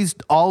Jones movies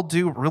all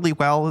do really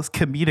well is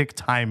comedic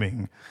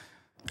timing.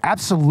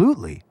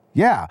 Absolutely,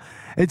 yeah.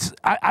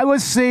 I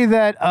would say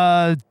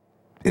that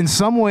in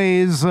some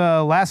ways,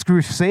 Last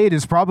Crusade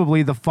is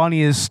probably the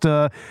funniest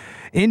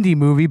indie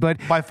movie, but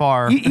by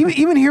far,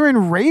 even here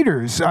in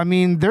Raiders, I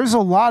mean, there's a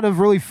lot of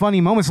really funny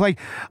moments, like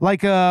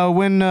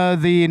when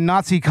the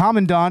Nazi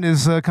commandant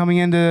is coming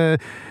in to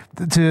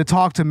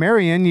talk to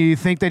Marion. You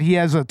think that he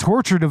has a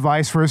torture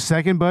device for a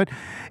second, but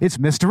it's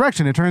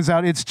misdirection. It turns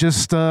out it's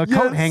just a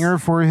coat hanger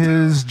for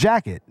his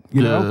jacket.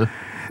 You know,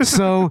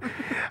 so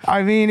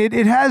I mean,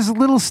 it has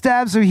little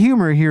stabs of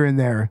humor here and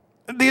there.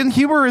 The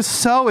humor is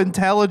so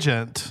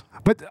intelligent,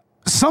 but.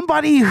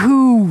 Somebody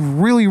who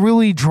really,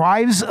 really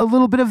drives a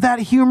little bit of that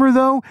humor,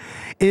 though,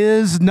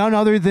 is none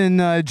other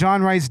than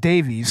John Rhys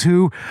Davies,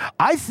 who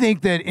I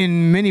think that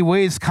in many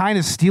ways kind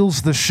of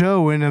steals the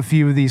show in a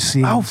few of these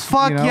scenes. Oh,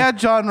 fuck yeah,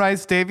 John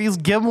Rhys Davies.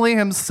 Gimli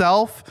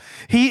himself.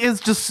 He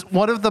is just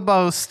one of the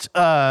most,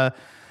 what's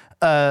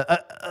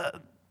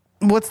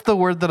the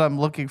word that I'm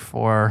looking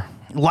for?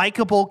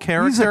 Likable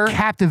character. He's a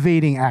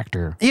captivating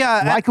actor.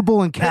 Yeah.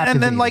 Likable and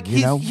captivating. And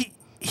then,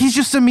 he's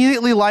just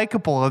immediately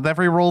likable in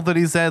every role that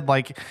he's in,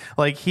 like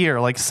here,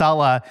 like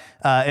Salah,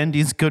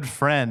 Indy's good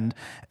friend,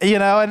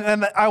 and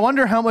I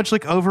wonder how much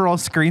like overall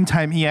screen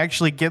time he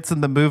actually gets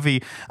in the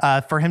movie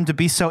for him to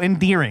be so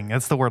endearing.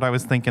 That's the word I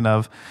was thinking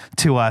of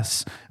to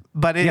us.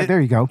 But there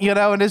you go.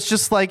 And it's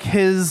just like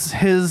his.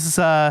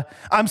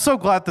 I'm so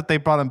glad that they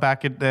brought him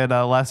back in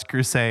Last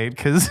Crusade,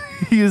 because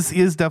he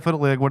is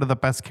definitely like one of the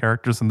best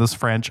characters in this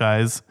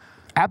franchise.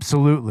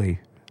 Absolutely.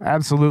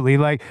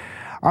 Like,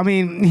 I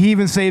mean, he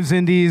even saves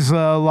Indy's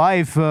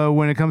life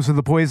when it comes to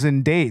the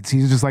poison dates.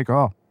 He's just like,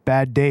 oh,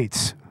 bad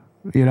dates,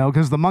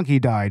 because the monkey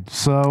died.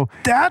 So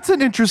that's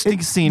an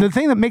interesting scene. The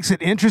thing that makes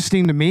it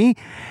interesting to me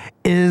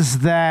is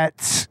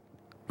that,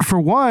 for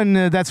one,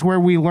 that's where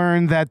we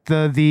learn that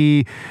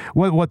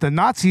what the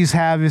Nazis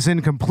have is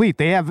incomplete.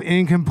 They have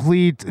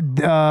incomplete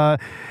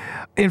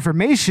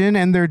information,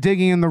 and they're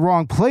digging in the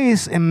wrong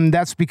place, and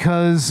that's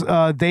because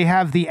they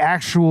have the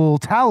actual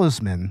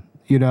talisman,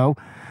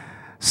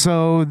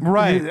 So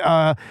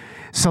right.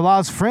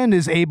 Salah's friend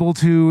is able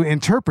to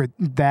interpret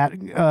that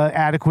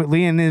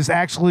adequately and is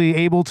actually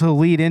able to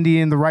lead Indy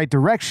in the right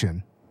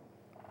direction.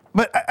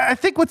 But I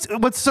think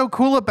what's so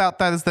cool about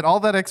that is that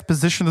all that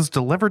exposition is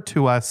delivered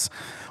to us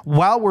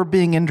while we're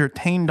being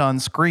entertained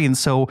on screen.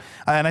 So,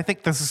 and I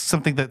think this is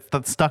something that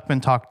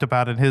Stuckman talked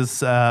about in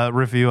his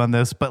review on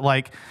this, but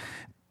like,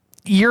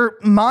 your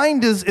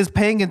mind is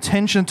paying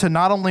attention to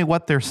not only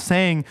what they're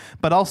saying,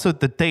 but also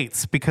the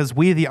dates, because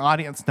we, the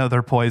audience, know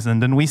they're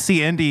poisoned, and we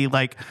see Indy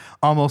like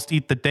almost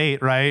eat the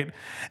date, right?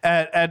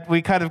 And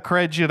we kind of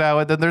cringe,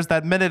 and then there's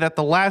that minute at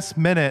the last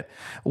minute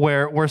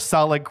where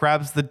Salah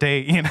grabs the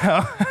date,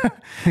 Yeah,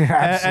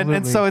 absolutely.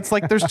 and so it's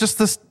like there's just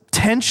this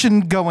tension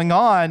going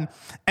on,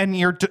 and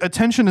your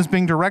attention is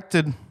being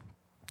directed,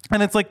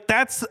 and it's like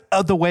that's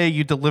the way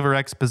you deliver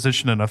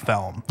exposition in a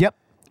film. Yep.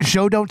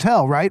 Show don't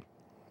tell, right?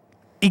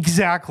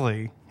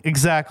 Exactly.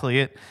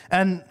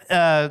 And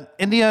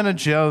Indiana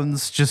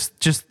Jones,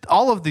 just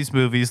all of these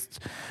movies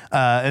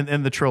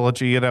in the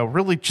trilogy,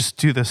 really just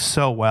do this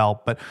so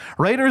well. But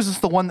Raiders is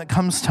the one that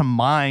comes to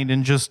mind,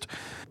 and just,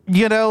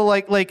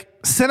 like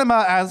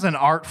cinema as an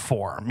art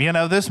form.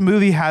 This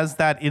movie has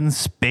that in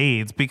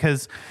spades,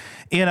 because,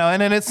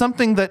 and it's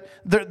something that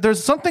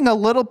there's something a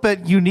little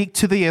bit unique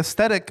to the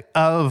aesthetic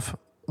of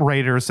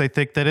Raiders, I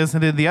think, that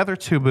isn't in the other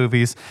two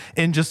movies,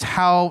 in just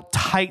how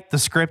tight the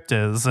script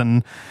is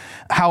and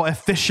how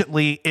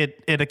efficiently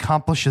it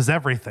accomplishes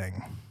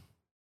everything.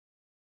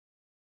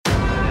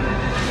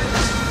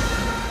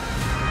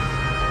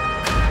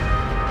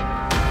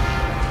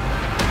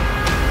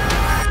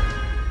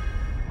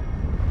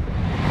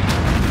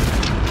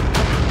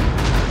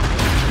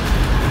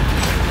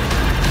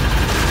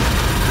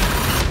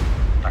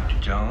 Dr.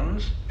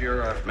 Jones,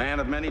 you're a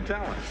man of many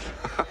talents.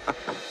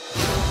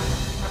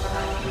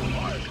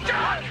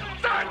 God,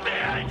 start the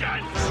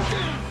engines!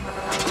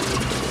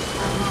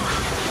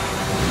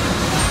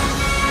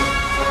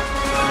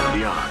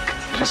 The Ark.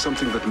 It is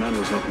something that man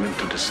was not meant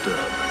to disturb.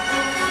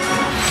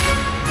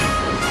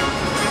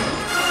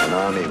 An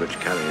army which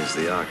carries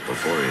the Ark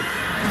before it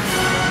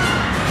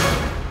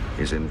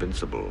is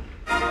invincible.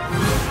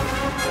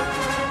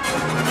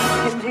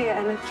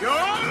 Indiana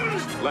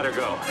Jones! Let her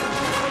go.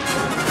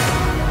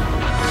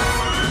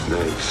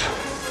 Snakes.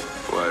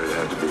 Why did it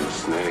have to be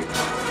snakes?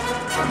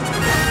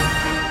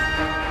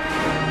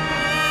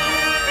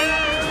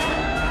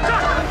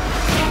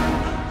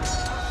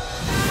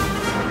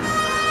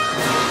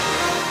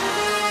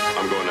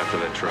 I'm going after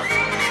that truck.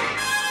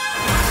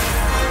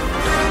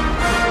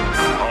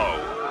 Oh,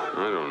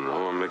 I don't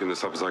know. I'm making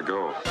this up as I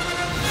go.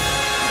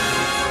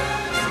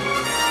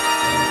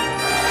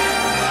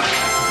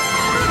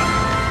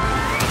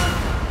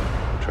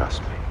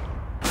 Trust me.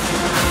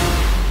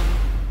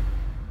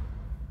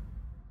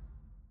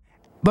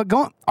 But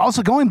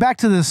going back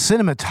to the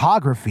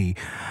cinematography,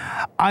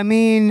 I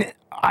mean,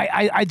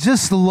 I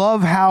just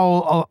love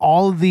how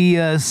all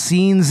the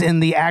scenes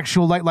in the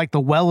actual, like the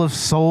Well of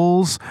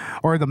Souls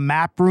or the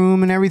map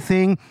room and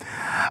everything,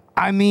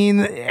 I mean,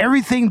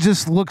 everything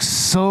just looks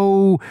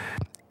so...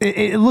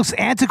 It looks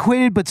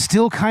antiquated, but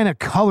still kind of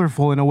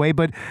colorful in a way.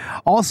 But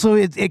also,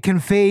 it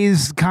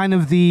conveys kind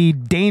of the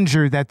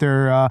danger that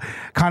they're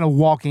kind of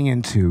walking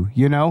into,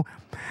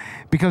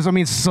 Because, I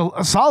mean,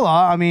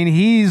 Salah, I mean,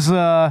 he's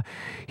a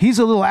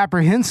little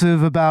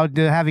apprehensive about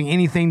having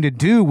anything to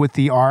do with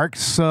the Ark.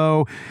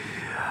 So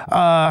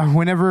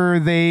whenever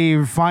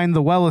they find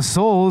the Well of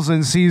Souls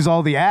and sees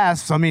all the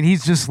asps, I mean,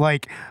 he's just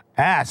like,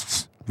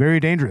 asps, very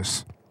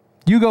dangerous.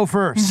 You go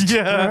first.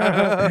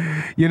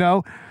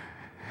 Yeah.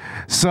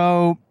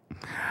 So,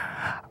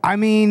 I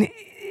mean,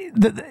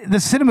 the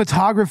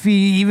cinematography,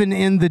 even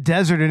in the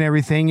desert and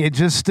everything, it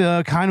just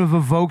kind of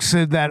evokes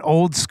that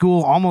old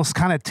school, almost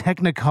kind of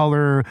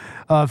Technicolor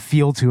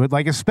feel to it.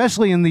 Like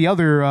especially in the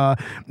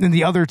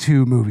other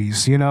two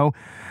movies, you know,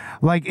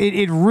 like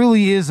it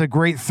really is a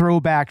great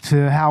throwback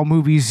to how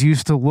movies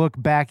used to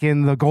look back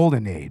in the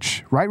golden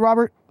age, right,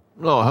 Robert?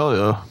 Oh hell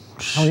yeah!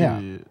 Oh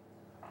yeah,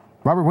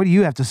 Robert, what do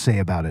you have to say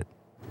about it?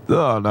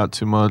 Oh, not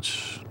too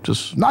much.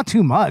 Just not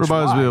too much.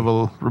 Reminds me of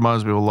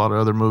a lot of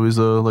other movies,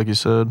 though. Like you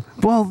said.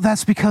 Well,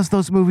 that's because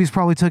those movies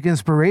probably took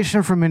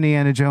inspiration from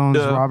Indiana Jones,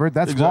 Robert.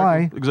 That's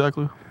why.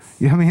 Exactly.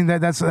 Yeah, I mean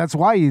that's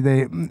why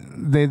they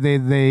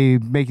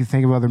make you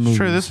think of other movies.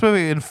 Sure, this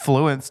movie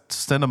influenced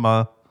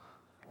cinema.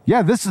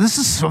 Yeah, this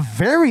is a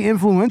very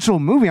influential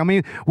movie. I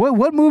mean,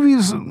 what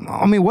movies?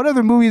 I mean, what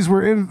other movies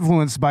were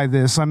influenced by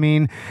this? I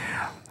mean,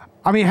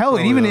 hell,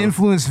 it even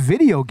influenced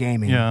video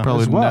gaming. Yeah,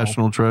 probably as well.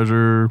 National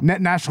Treasure.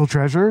 National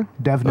Treasure,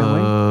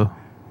 definitely.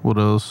 What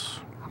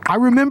else? I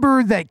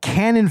remember that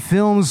Canon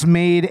Films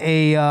made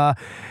a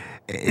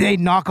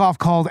knockoff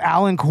called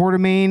Alan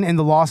Quatermain and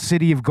the Lost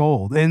City of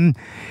Gold, and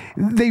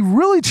they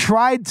really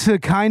tried to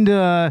kind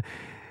of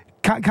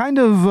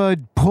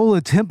pull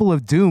a Temple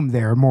of Doom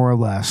there, more or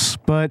less.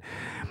 But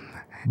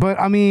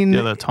I mean,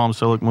 that Tom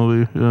Selleck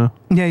movie.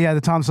 Yeah,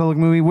 the Tom Selleck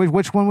movie.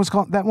 Which one was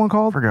that one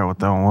called? I forgot what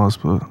that one was,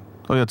 but.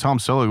 Oh yeah, Tom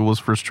Selleck was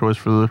first choice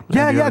for the.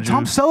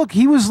 Tom Selleck.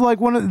 He was like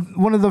one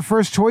of the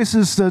first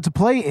choices to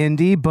play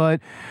Indy,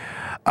 but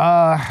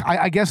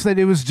I guess that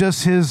it was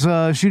just his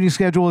shooting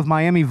schedule with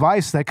Miami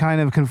Vice that kind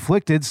of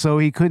conflicted, so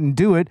he couldn't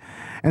do it,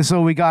 and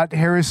so we got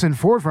Harrison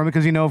Ford from it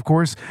because of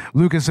course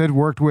Lucas had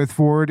worked with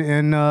Ford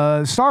in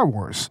Star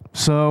Wars,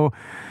 so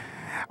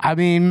I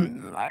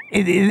mean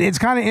it's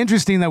kind of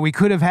interesting that we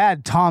could have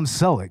had Tom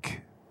Selleck,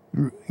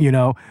 you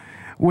know.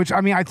 Which,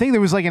 I mean, I think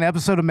there was like an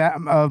episode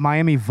of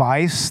Miami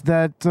Vice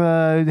that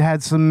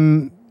had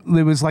some,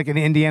 it was like an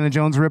Indiana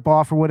Jones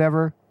ripoff or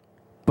whatever.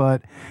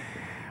 But,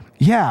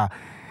 yeah,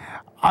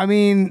 I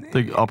mean. I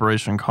think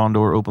Operation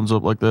Condor opens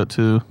up like that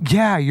too.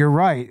 Yeah, you're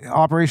right.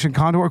 Operation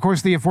Condor. Of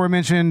course, the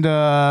aforementioned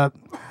The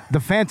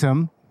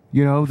Phantom,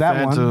 that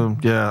Phantom, one.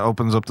 Yeah,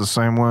 opens up the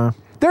same way.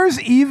 There's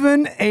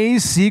even a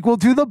sequel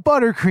to the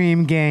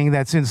Buttercream Gang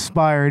that's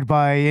inspired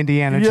by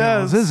Indiana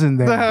Jones, isn't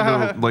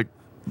there?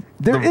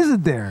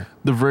 Isn't there?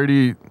 The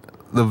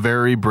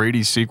very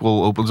Brady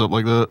sequel opens up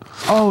like that.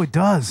 Oh, it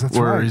does. That's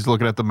right. Where he's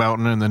looking at the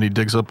mountain and then he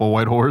digs up a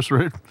white horse,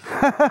 right?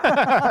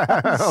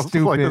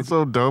 Stupid. Like, that's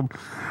so dumb.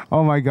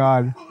 Oh my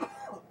God.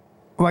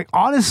 Like,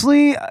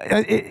 honestly,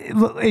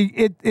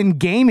 in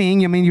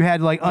gaming, I mean, you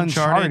had like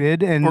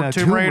Uncharted and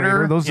Tomb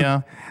Raider.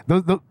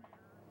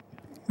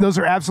 Those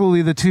are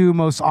absolutely the two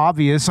most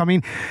obvious. I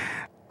mean,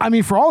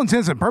 for all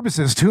intents and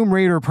purposes, Tomb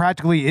Raider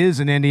practically is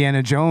an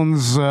Indiana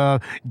Jones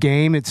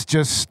game. It's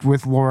just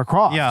with Lara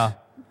Croft. Yeah.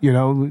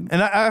 And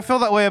I feel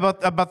that way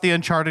about the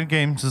Uncharted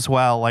games as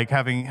well. Like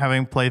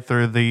having played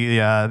through the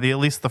at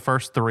least the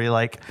first three,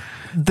 like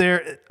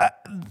they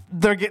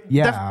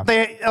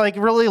like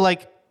really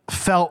like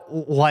felt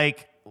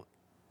like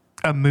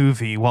a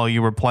movie while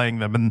you were playing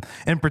them, and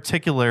in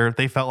particular,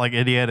 they felt like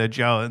Indiana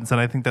Jones, and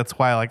I think that's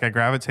why like I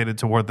gravitated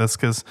toward this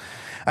because,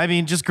 I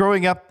mean, just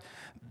growing up.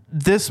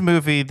 This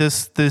movie,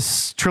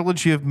 this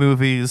trilogy of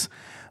movies,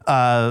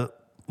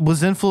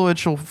 was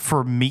influential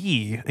for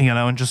me,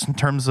 and just in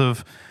terms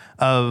of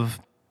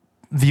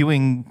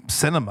viewing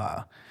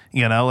cinema,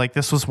 like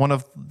this was one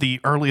of the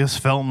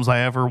earliest films I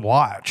ever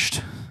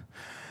watched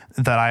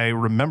that I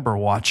remember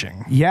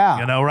watching.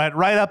 Yeah,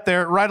 right up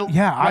there,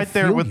 right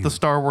there with the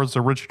Star Wars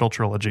original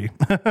trilogy.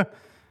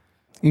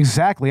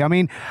 Exactly. I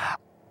mean,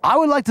 I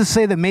would like to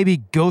say that maybe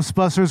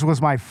Ghostbusters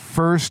was my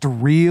first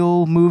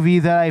real movie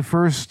that I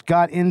first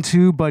got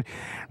into, but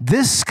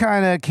this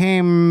kind of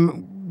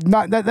came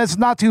that's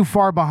not too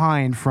far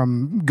behind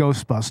from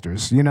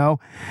Ghostbusters,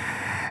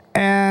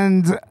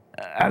 And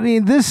I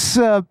mean, this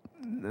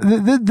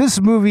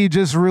movie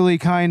just really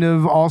kind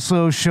of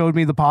also showed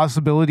me the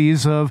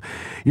possibilities of,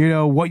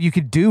 what you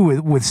could do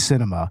with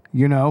cinema,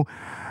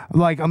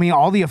 Like, I mean,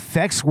 all the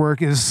effects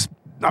work is,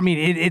 I mean,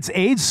 it's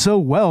aged so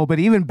well, but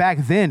even back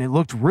then, it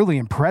looked really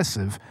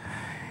impressive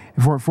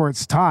for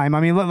its time. I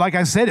mean, like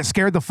I said, it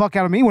scared the fuck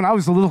out of me when I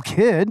was a little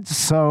kid.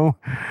 So,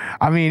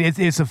 I mean,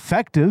 it's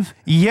effective.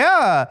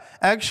 Yeah,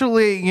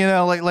 actually,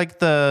 like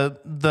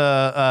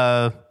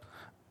the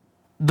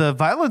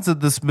violence of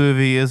this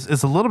movie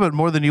is a little bit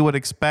more than you would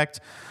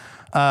expect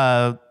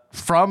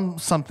from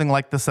something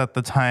like this at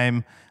the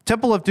time.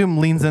 Temple of Doom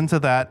leans into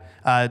that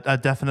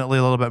definitely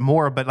a little bit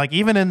more, but like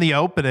even in the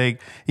opening,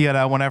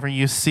 whenever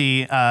you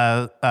see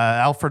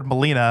Alfred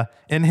Molina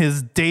in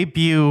his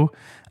debut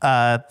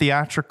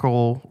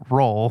theatrical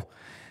role,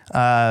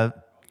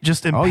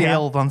 just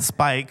impaled on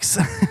spikes.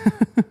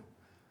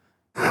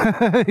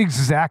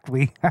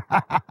 Exactly.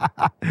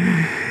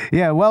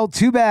 Yeah. Well,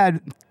 too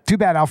bad,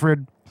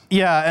 Alfred.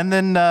 Yeah, and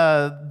then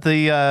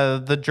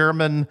the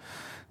German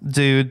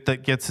dude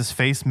that gets his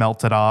face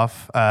melted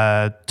off,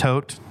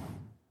 Tote.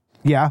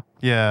 Yeah.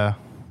 Yeah.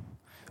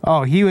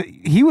 Oh, he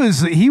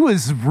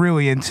was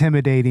really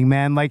intimidating,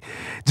 man. Like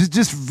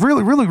just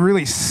really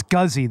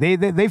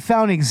scuzzy. They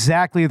found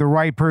exactly the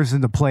right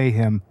person to play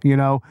him, you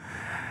know?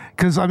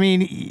 Because I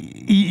mean,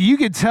 you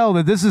could tell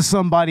that this is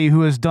somebody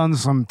who has done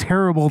some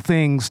terrible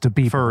things to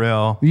people. For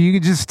real. You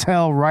could just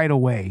tell right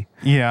away.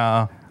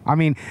 Yeah. I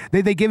mean,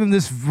 they give him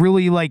this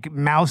really like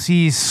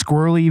mousy,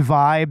 squirrely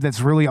vibe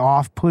that's really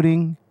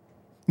off-putting.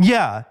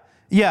 Yeah.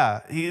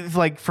 He's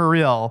like for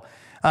real.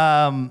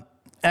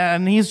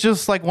 And he's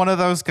just like one of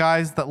those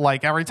guys that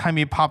like every time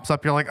he pops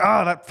up, you're like,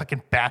 oh, that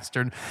fucking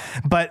bastard.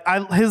 But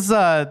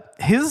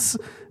his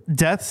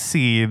death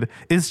scene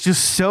is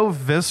just so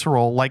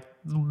visceral. Like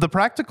the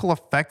practical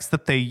effects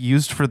that they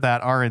used for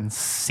that are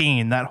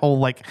insane. That whole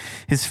like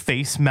his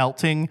face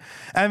melting.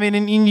 I mean,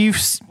 and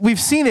we've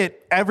seen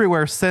it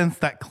everywhere since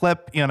that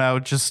clip. You know,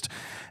 just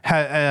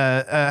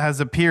has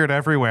appeared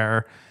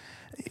everywhere.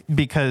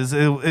 Because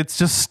it's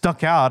just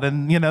stuck out.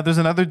 And, you know, there's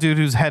another dude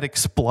whose head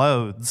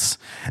explodes.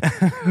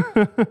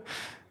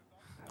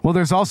 Well,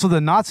 there's also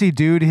the Nazi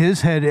dude.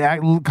 His head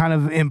kind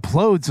of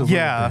implodes a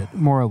little bit,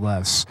 more or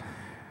less.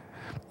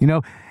 You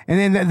know,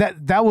 and then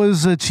that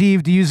was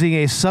achieved using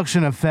a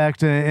suction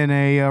effect in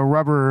a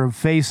rubber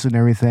face and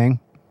everything.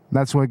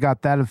 That's what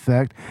got that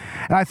effect.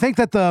 And I think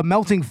that the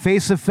melting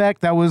face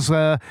effect, that was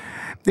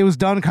it was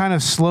done kind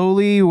of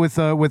slowly with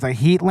a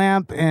heat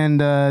lamp,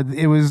 and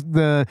it was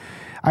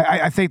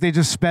I think they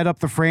just sped up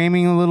the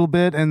framing a little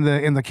bit in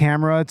the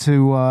camera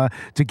to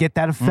get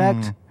that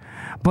effect.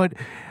 But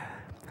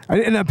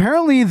and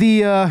apparently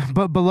the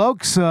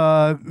Balok's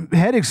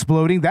head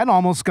exploding, that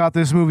almost got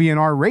this movie an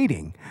R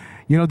rating.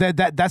 You know,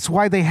 that's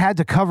why they had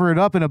to cover it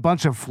up in a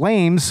bunch of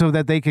flames so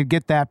that they could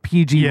get that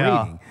PG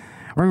rating.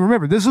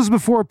 Remember, this was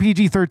before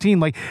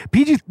PG-13. Like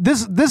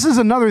this is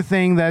another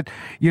thing that,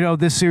 you know,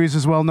 this series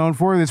is well known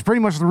for. It's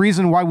pretty much the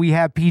reason why we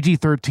have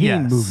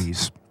PG-13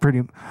 movies.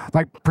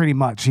 Pretty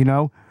much, you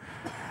know.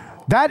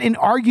 That and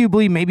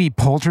arguably maybe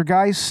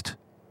Poltergeist,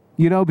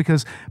 you know,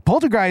 because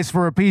Poltergeist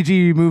for a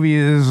PG movie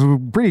is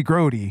pretty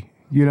grody,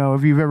 you know,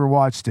 if you've ever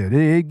watched it.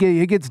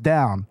 It gets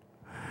down.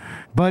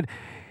 But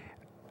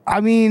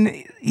I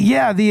mean,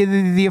 yeah,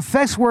 the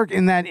effects work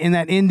in that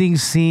ending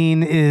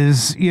scene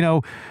is, you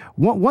know,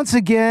 once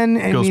again,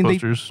 I mean,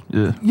 Ghostbusters.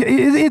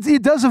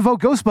 It does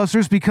evoke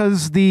Ghostbusters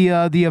because the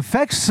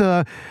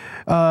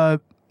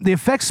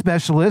effects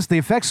specialist, the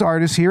effects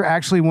artist here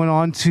actually went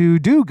on to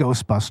do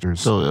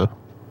Ghostbusters. Oh yeah.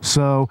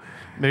 So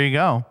there you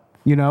go.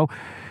 You know.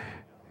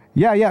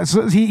 Yeah.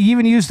 So he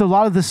even used a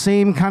lot of the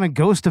same kind of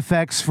ghost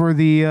effects for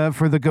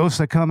the ghosts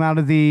that come out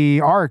of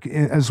the Ark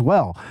as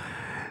well.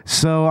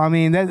 So I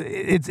mean,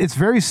 it's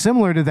very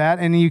similar to that,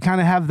 and you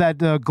kind of have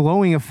that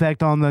glowing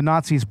effect on the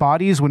Nazis'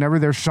 bodies whenever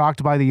they're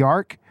shocked by the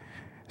Ark.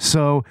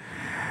 So,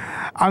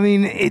 I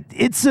mean,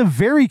 it's a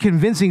very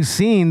convincing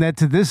scene that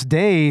to this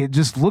day it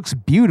just looks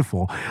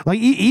beautiful. Like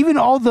even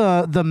all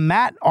the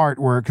matte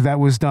artwork that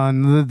was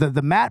done,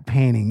 the matte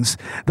paintings,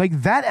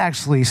 like that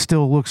actually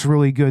still looks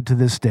really good to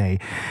this day.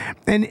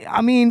 And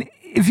I mean,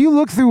 if you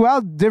look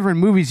throughout different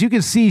movies, you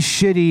can see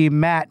shitty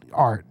matte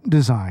art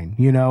design,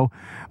 you know.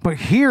 But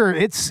here,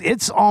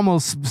 it's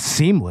almost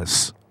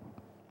seamless.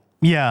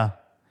 Yeah.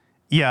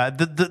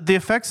 The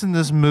effects in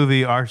this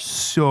movie are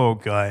so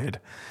good.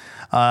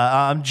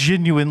 I'm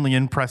genuinely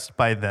impressed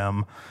by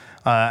them.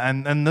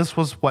 And this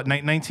was what,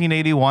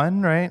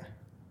 1981, right?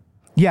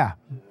 Yeah,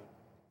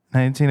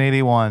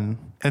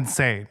 1981.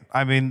 Insane.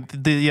 I mean,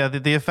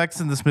 the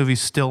effects in this movie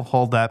still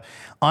hold up.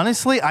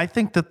 Honestly, I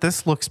think that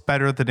this looks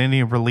better than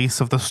any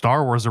release of the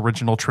Star Wars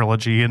original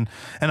trilogy. And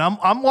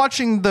I'm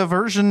watching the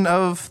version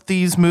of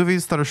these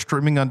movies that are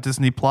streaming on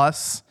Disney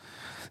Plus.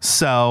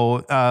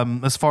 So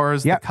as far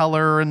as the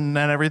color and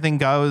everything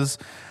goes,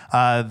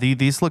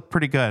 these look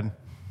pretty good.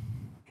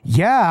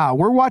 Yeah,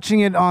 we're watching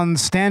it on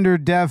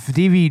standard def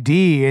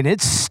DVD, and it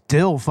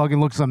still fucking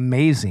looks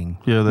amazing.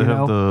 Yeah, they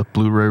have the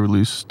Blu-ray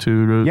release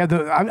too. Right?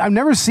 Yeah, I've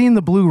never seen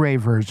the Blu-ray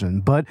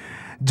version, but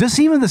just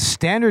even the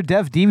standard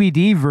def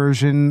DVD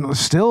version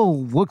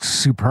still looks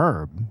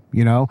superb.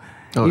 You know,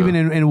 even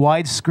in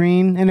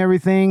widescreen and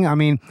everything. I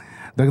mean,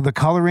 the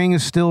coloring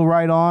is still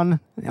right on.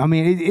 I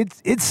mean,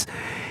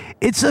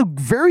 it's a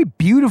very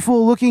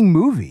beautiful looking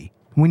movie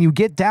when you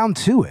get down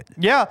to it.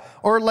 Yeah,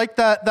 or like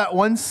that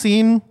one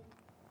scene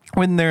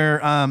when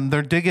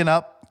they're digging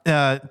up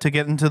to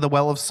get into the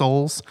Well of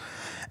Souls,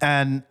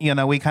 and you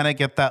know we kind of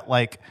get that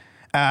like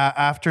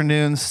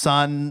afternoon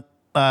sun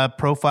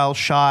profile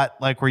shot,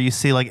 like where you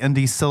see like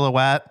Indy's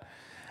silhouette.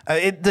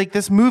 Like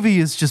this movie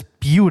is just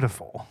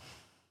beautiful.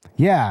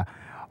 Yeah,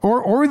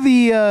 or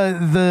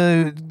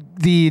the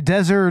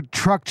desert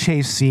truck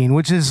chase scene,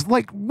 which is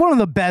like one of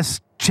the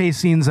best chase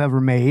scenes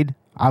ever made.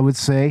 I would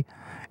say.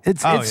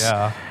 It's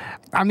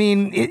I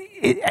mean,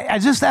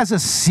 it just as a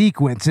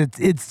sequence,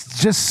 it's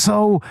just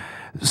so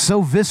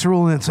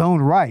visceral in its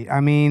own right. I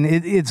mean,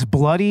 it's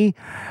bloody.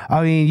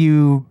 I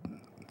mean,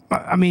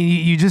 I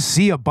mean, you just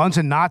see a bunch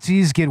of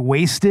Nazis get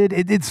wasted.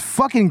 It's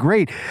fucking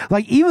great.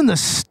 Like even the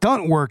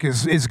stunt work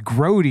is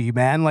grody,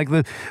 man.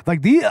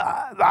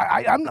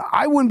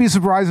 I wouldn't be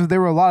surprised if there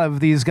were a lot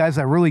of these guys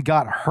that really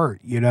got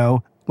hurt.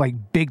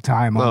 Like big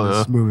time on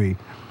this movie.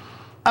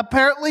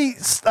 Apparently,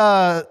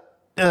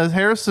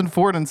 Harrison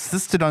Ford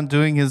insisted on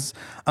doing his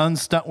own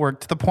stunt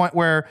work to the point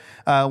where,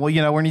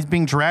 when he's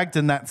being dragged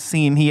in that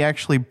scene, he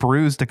actually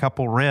bruised a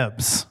couple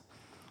ribs.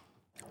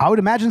 I would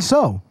imagine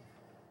so.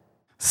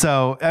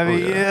 So I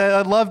mean,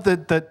 I love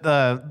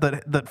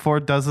that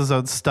Ford does his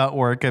own stunt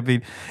work. I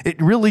mean,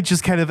 it really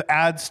just kind of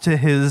adds to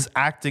his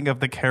acting of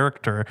the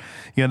character.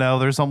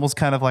 There's almost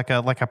kind of like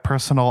a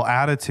personal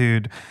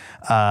attitude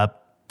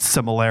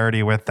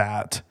similarity with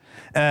that,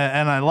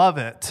 and I love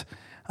it.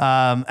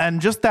 And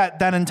just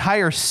that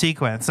entire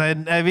sequence. I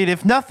mean,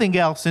 if nothing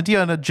else,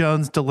 Indiana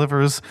Jones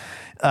delivers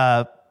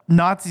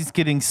Nazis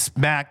getting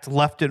smacked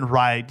left and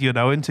right,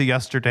 into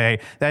yesterday.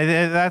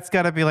 That's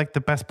got to be like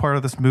the best part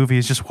of this movie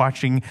is just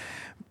watching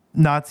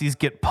Nazis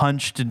get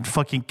punched and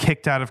fucking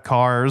kicked out of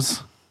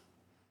cars.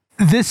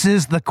 This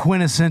is the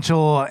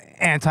quintessential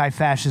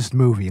anti-fascist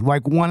movie,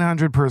 like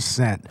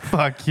 100%.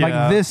 Fuck yeah.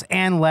 Like this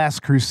and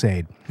Last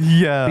Crusade.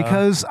 Yeah.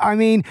 Because, I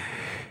mean,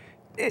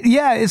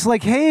 yeah, it's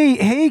like,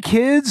 hey,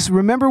 kids,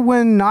 remember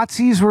when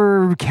Nazis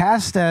were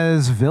cast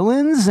as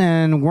villains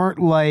and weren't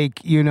like,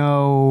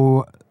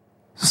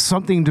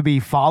 something to be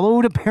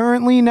followed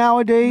apparently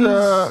nowadays?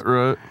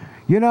 Right.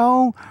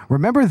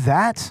 Remember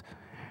that?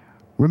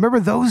 Remember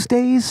those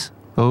days?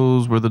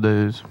 Those were the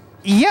days.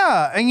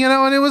 Yeah, and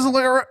and it was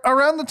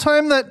around the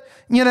time that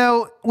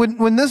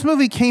when this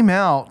movie came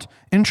out,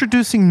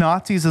 introducing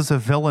Nazis as a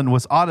villain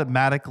was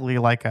automatically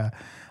like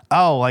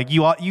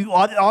you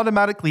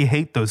automatically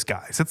hate those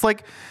guys. It's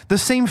like the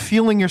same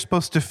feeling you're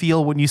supposed to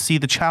feel when you see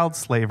the child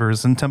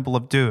slavers in Temple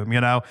of Doom.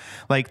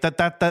 Like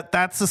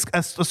that's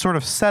a sort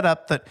of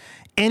setup that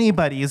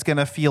anybody is going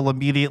to feel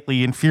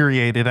immediately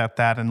infuriated at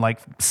that and like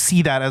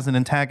see that as an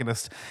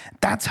antagonist.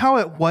 That's how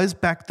it was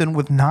back then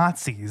with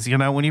Nazis.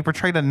 When you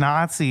portrayed a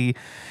Nazi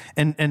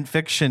in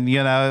fiction,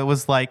 it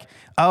was like,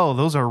 oh,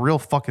 those are real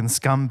fucking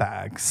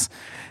scumbags.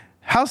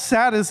 How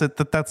sad is it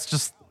that that's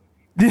just...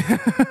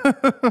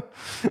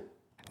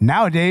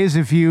 Nowadays,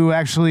 if you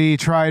actually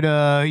try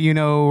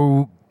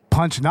to,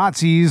 punch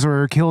Nazis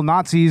or kill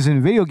Nazis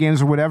in video games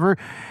or whatever,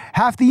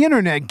 half the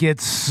internet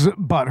gets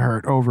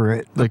butthurt over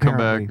it. They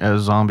apparently. come back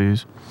as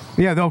zombies.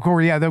 Yeah, of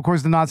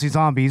course, the Nazi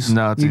zombies.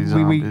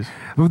 Zombies.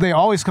 They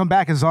always come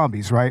back as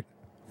zombies, right?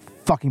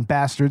 Fucking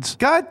bastards.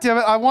 God damn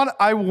it! I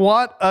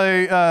want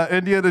a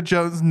Indiana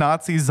Jones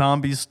Nazi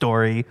zombie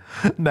story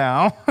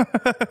now.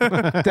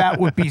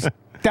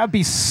 That'd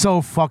be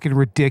so fucking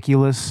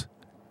ridiculous.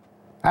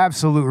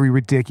 Absolutely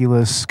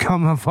ridiculous.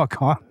 Come the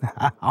fuck on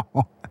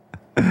now.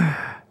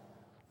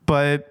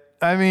 But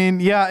I mean,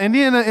 yeah,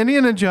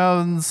 Indiana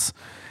Jones,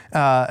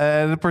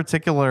 and in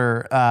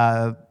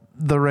particular,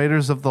 the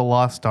Raiders of the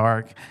Lost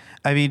Ark.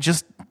 I mean,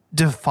 just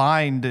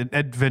defined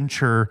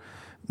adventure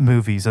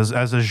movies as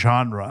a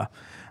genre.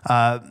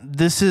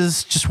 This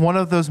is just one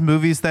of those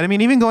movies that, I mean,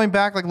 even going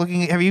back, like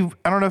looking,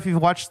 I don't know if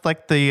you've watched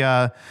like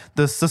the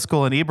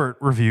Siskel and Ebert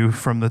review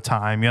from the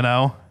time,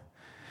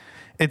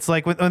 It's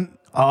like when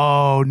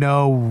oh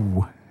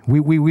no.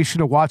 We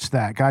should have watched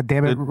that. God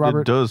damn it,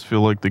 Robert. It does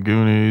feel like the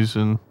Goonies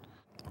and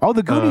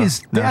the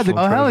Goonies.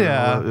 Hell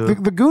yeah.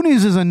 The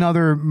Goonies is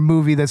another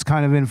movie that's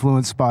kind of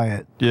influenced by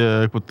it.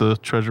 Yeah, with the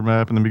treasure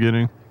map in the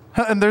beginning.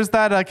 And there's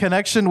that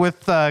connection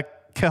with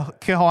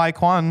Ke-Huy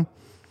Quan,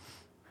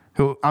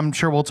 who I'm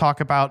sure we'll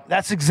talk about.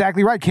 That's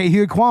exactly right.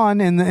 Ke-Huy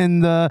Quan in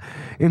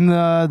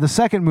the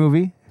second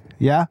movie.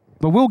 Yeah,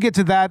 but we'll get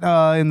to that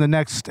in the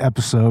next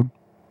episode.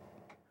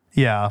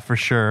 Yeah, for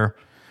sure.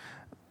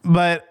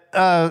 But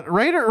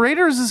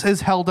Raiders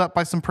is held up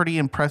by some pretty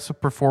impressive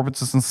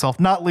performances himself,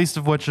 not least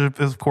of which,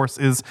 of course,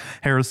 is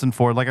Harrison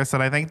Ford. Like I said,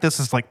 I think this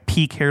is like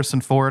peak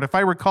Harrison Ford. If I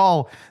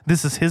recall,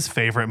 this is his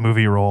favorite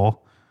movie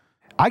role.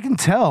 I can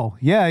tell.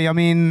 Yeah, I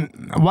mean,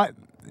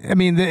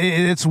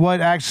 it's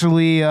what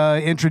actually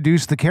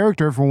introduced the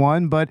character for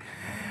one. But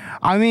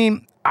I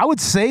mean, I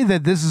would say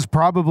that this is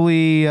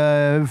probably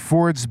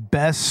Ford's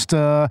best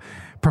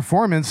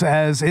performance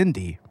as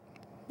Indy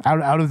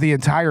out of the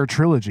entire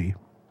trilogy.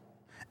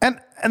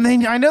 And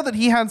then I know that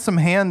he had some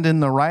hand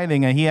in the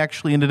writing, and he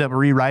actually ended up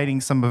rewriting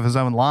some of his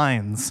own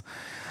lines,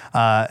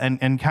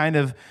 and kind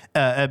of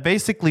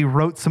basically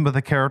wrote some of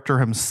the character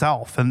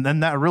himself, and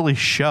then that really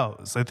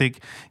shows. I think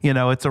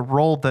it's a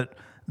role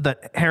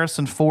that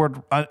Harrison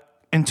Ford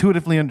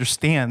intuitively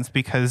understands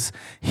because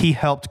he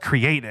helped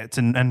create it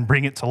and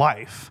bring it to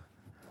life.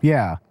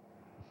 Yeah.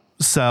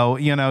 So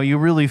you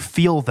really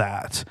feel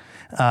that,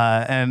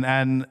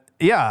 and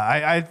yeah,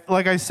 I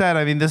like I said,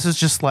 I mean, this is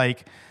just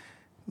like.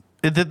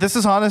 This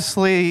is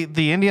honestly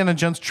the Indiana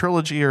Jones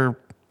trilogy are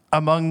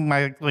among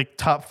my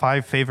top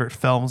 5 favorite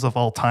films of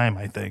all time,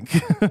 I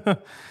think.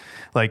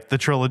 Like the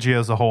trilogy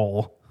as a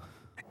whole.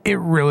 It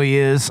really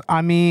is.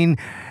 I mean,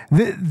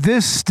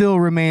 this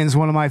still remains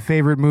one of my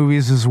favorite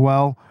movies as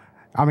well.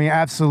 I mean,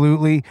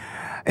 absolutely.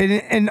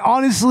 And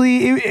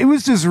honestly, it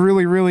was just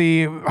really,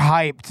 really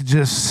hype to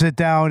just sit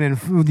down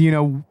and, you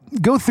know,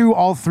 go through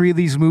all three of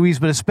these movies,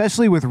 but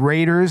especially with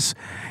Raiders,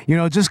 you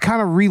know, just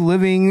kind of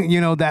reliving,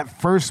 you know,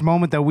 that first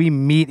moment that we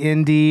meet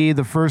Indy,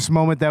 the first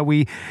moment that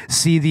we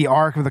see the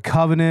Ark of the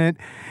Covenant,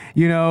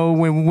 you know,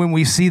 when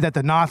we see that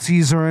the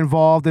Nazis are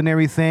involved and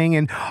everything,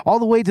 and all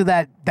the way to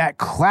that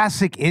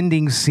classic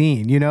ending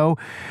scene, you know.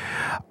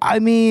 I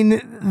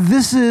mean,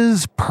 this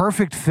is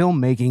perfect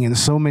filmmaking in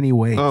so many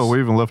ways. Oh, we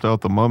even left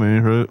out the Mummy,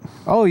 right?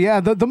 Oh, yeah,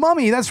 the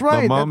Mummy, that's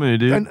right. The Mummy,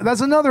 dude. And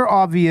that's another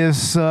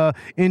obvious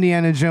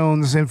Indiana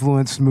Jones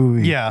influenced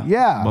movie. Yeah.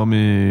 Yeah.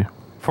 Mummy.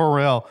 For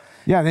real.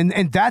 Yeah,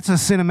 and that's a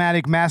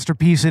cinematic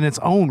masterpiece in its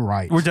own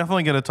right. We're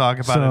definitely going to talk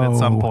about it at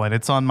some point.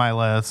 It's on my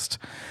list.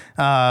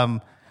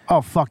 Oh,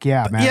 fuck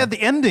yeah, man. Yeah,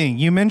 the ending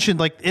you mentioned,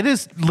 like, it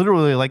is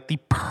literally like the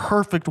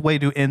perfect way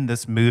to end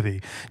this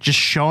movie. Just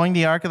showing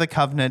the Ark of the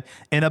Covenant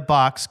in a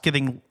box,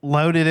 getting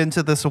loaded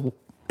into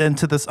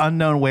this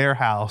unknown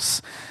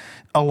warehouse,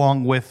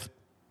 along with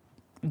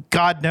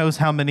God knows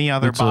how many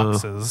other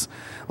boxes.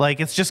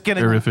 Like, it's just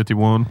getting Area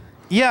 51.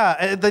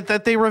 Yeah,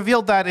 that they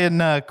revealed that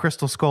in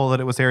Crystal Skull that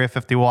it was Area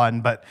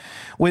 51. But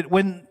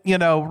when you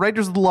know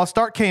Raiders of the Lost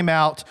Ark came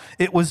out,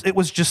 it was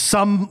just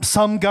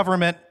some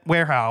government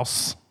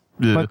warehouse.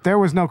 Yeah. But there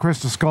was no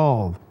Crystal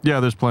Skull. Yeah,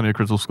 there's plenty of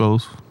crystal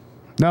skulls.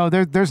 No,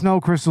 there's no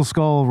Crystal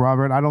Skull,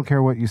 Robert. I don't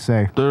care what you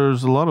say.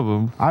 There's a lot of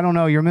them. I don't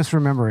know. You're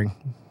misremembering.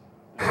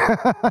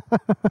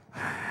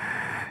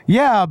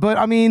 Yeah, but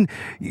I mean,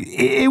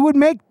 it would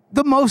make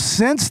the most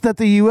sense that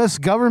the U.S.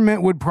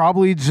 government would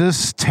probably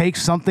just take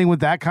something with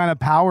that kind of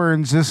power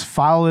and just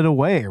file it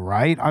away,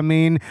 right? I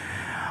mean,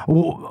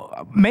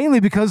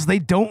 mainly because they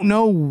don't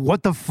know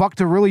what the fuck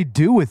to really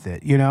do with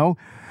it, you know?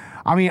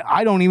 I mean,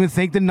 I don't even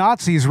think the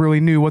Nazis really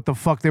knew what the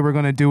fuck they were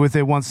going to do with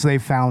it once they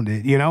found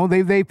it, you know?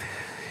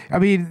 I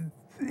mean,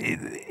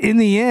 in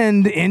the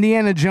end,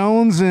 Indiana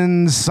Jones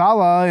and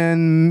Salah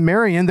and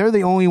Marion, they're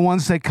the only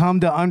ones that come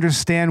to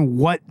understand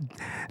what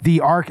the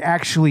Ark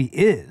actually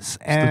is.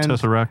 It's the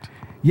Tesseract.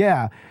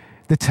 Yeah,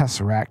 the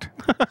Tesseract.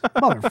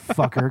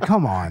 Motherfucker,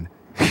 come on.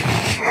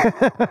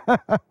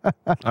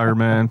 Iron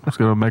Man is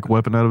going to make a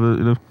weapon out of it,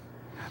 you know?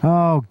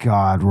 Oh,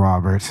 God,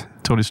 Robert.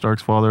 Tony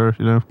Stark's father,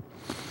 you know?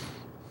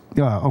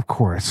 Yeah, of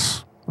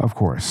course. Of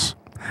course.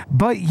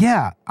 But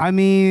yeah, I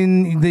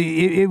mean,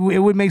 it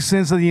would make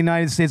sense that the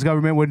United States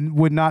government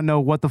would not know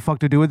what the fuck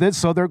to do with it,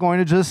 so they're going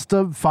to just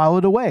file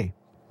it away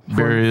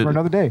for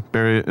another day.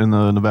 Bury it in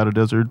the Nevada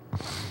desert.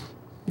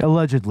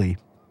 Allegedly.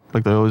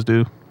 Like they always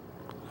do.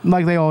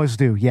 Like they always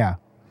do, yeah.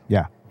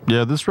 Yeah.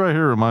 Yeah, this right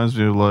here reminds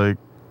me of like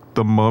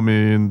the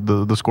Mummy and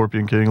the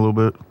Scorpion King a little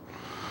bit.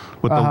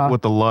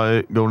 With the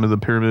light going to the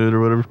pyramid or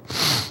whatever.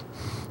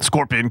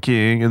 Scorpion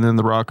King, and then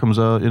The Rock comes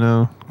out, you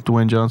know,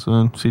 Dwayne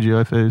Johnson,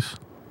 CGI face.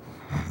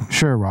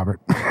 Sure, Robert.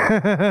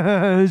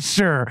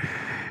 Sure.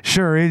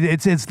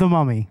 It's the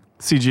Mummy.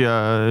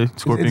 CGI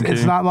Scorpion King.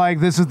 It's not like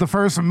this is the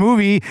first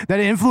movie that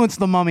influenced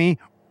the Mummy,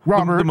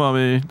 Robert. The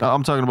Mummy.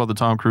 I'm talking about the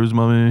Tom Cruise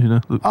Mummy, you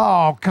know.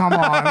 Oh, come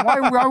on.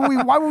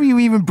 Why would you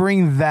even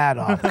bring that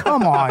up?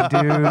 Come on,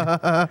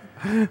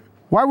 dude.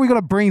 Why are we going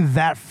to bring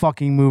that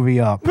fucking movie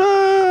up?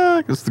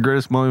 It's the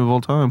greatest mummy of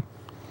all time.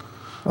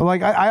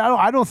 Like,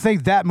 I don't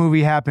think that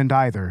movie happened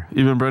either.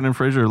 Even Brendan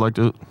Fraser liked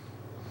it.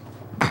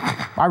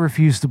 I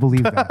refuse to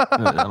believe that.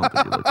 Yeah, I don't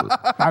think he liked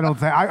it. I don't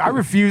think. I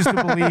refuse to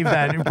believe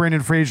that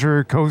Brendan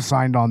Fraser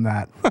co-signed on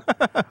that.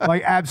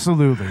 Like,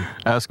 absolutely.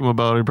 Ask him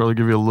about it. He'll probably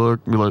give you a look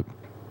and be like,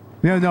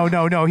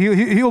 No.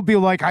 He'll be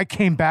like, I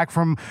came back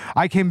from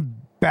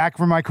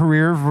my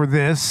career for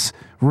this.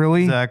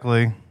 Really?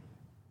 Exactly.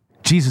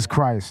 Jesus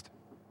Christ.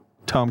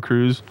 Tom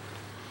Cruise.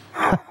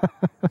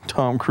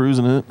 Tom Cruise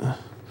in it.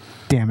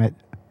 Damn it.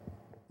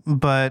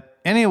 But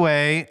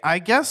anyway, I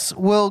guess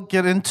we'll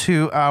get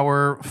into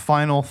our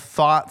final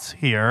thoughts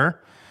here.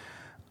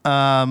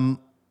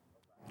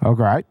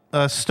 Okay.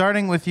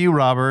 Starting with you,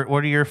 Robert,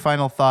 what are your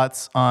final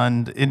thoughts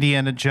on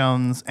Indiana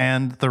Jones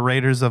and the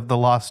Raiders of the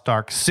Lost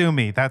Ark? Sue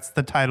Me, that's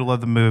the title of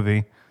the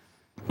movie.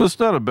 It's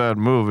not a bad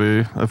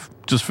movie.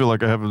 Just feel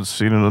like I haven't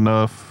seen it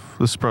enough.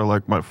 This is probably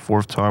like my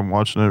fourth time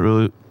watching it,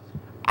 really.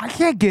 I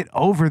can't get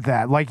over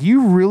that. Like,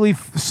 you really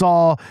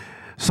saw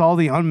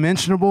the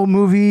Unmentionable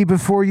movie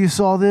before you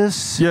saw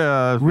this?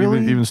 Yeah,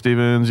 Really? Even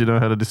Stevens, you know,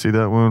 had to see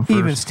that one first.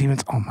 Even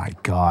Stevens. Oh my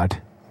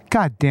God.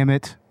 God damn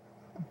it.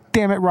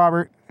 Damn it,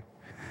 Robert.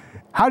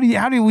 How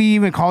do we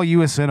even call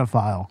you a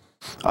cinephile?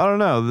 I don't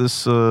know.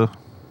 This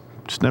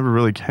just never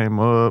really came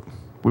up.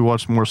 We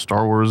watched more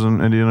Star Wars than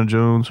Indiana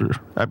Jones.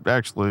 I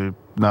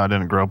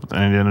didn't grow up with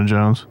Indiana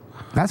Jones.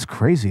 That's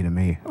crazy to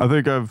me. I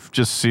think I've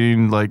just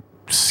seen like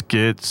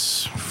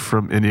skits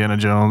from Indiana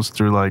Jones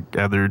through like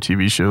other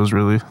TV shows,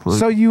 really. Like,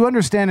 So you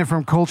understand it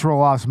from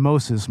cultural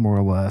osmosis, more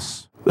or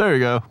less. there you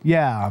go.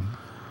 Yeah.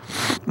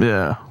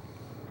 Yeah.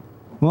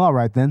 Well, all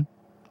right then.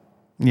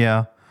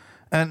 Yeah.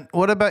 And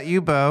what about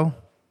you, Bo?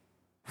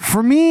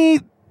 For me,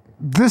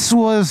 this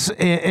was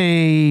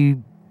a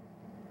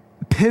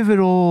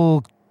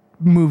pivotal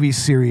movie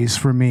series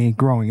for me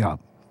growing up.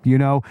 You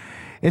know,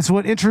 It's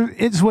what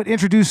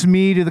introduced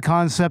me to the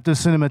concept of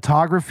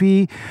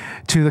cinematography,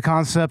 to the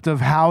concept of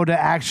how to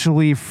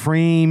actually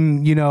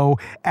frame,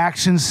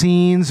 action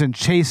scenes and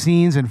chase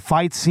scenes and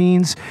fight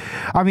scenes.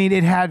 I mean,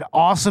 it had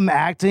awesome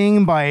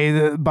acting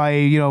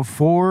by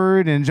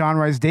Ford and John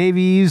Rhys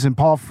Davies and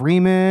Paul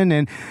Freeman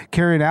and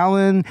Karen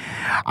Allen.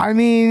 I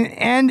mean,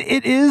 and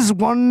it is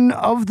one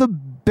of the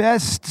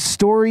best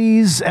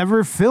stories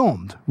ever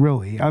filmed,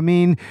 really. I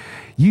mean,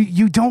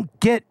 you don't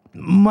get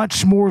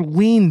much more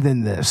lean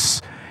than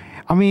this.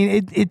 I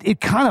mean,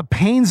 it kind of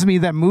pains me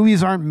that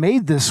movies aren't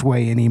made this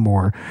way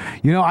anymore.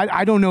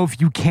 I don't know if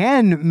you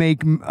can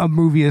make a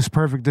movie as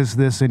perfect as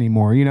this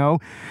anymore.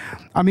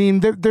 I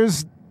mean,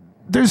 there's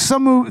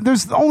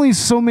only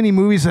so many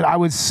movies that I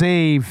would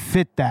say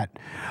fit that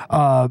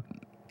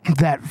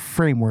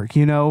framework,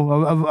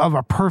 of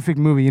a perfect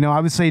movie. I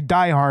would say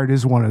Die Hard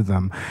is one of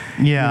them.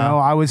 Yeah.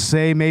 I would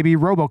say maybe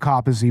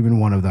RoboCop is even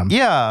one of them.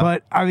 Yeah.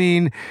 But I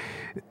mean,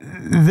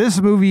 this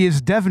movie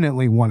is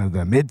definitely one of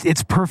them.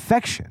 It's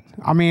perfection.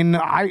 I mean,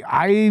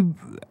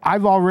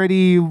 I've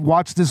already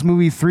watched this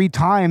movie 3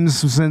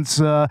 times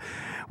since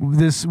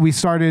we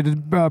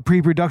started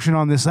pre-production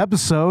on this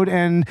episode,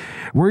 and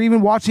we're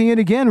even watching it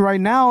again right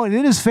now, and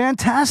it is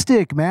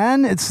fantastic,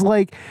 man. It's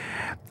like,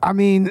 I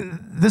mean,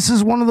 this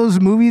is one of those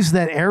movies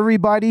that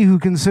everybody who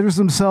considers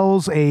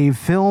themselves a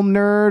film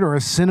nerd or a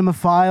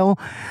cinemaphile,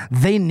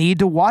 they need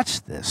to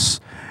watch this.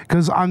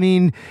 Because I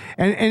mean,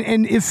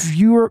 and if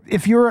you're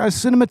a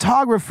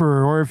cinematographer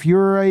or if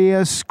you're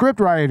a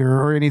scriptwriter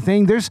or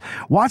anything,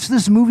 watch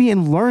this movie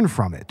and learn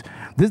from it.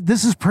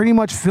 This is pretty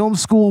much film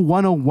school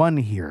 101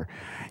 here.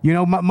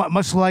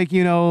 Much like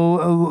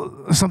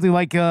something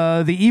like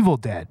The Evil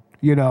Dead.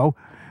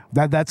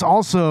 That's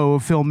also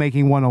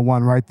filmmaking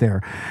 101 right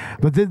there.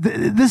 But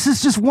this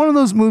is just one of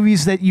those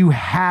movies that you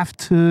have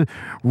to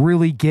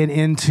really get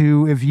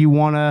into if you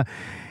want to,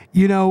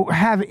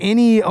 have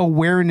any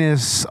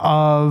awareness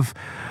of,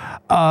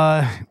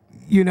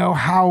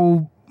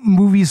 how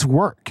movies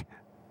work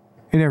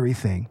and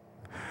everything.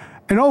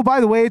 And oh, by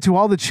the way, to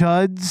all the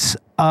chuds,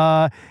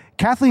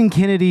 Kathleen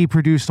Kennedy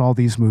produced all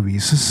these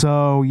movies.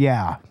 So,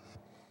 yeah.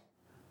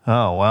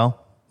 Oh,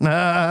 well.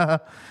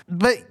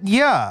 But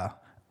yeah,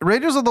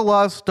 Raiders of the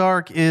Lost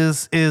Ark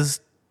is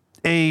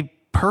a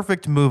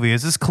perfect movie.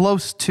 It's as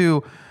close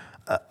to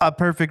a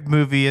perfect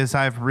movie as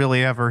I've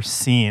really ever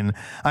seen.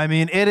 I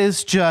mean, it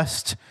is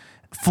just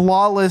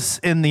flawless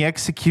in the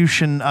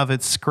execution of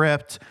its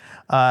script,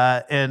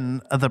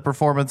 in the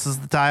performances,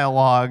 the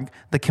dialogue,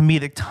 the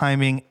comedic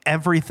timing,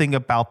 everything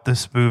about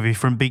this movie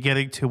from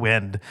beginning to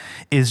end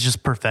is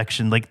just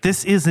perfection. Like,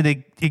 this is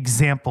an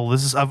example.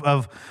 This is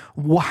of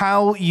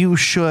how you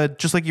should,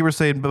 just like you were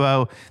saying,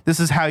 Bo, this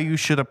is how you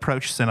should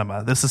approach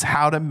cinema. This is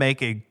how to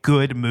make a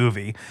good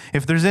movie.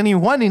 If there's any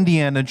one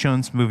Indiana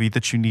Jones movie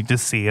that you need to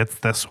see, it's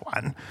this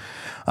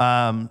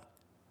one.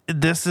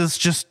 This is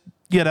just,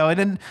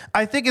 and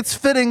I think it's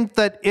fitting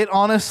that it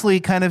honestly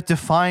kind of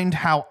defined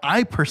how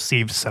I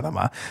perceived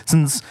cinema,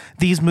 since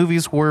these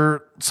movies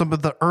were some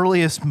of the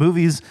earliest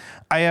movies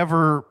I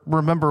ever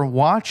remember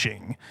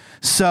watching.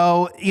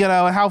 So,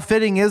 how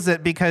fitting is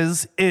it?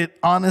 Because it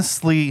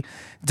honestly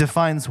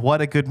defines what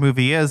a good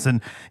movie is.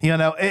 And,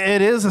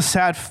 it is a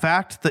sad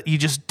fact that you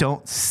just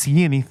don't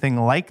see anything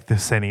like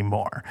this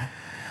anymore.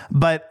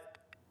 But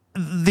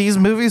these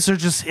movies are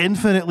just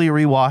infinitely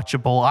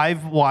rewatchable.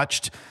 I've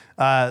watched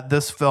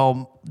this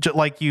film,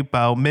 like you,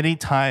 Bo, many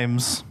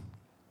times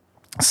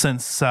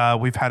since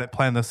we've had it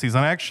planned this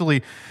season. I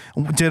actually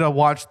did a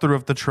watch through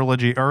of the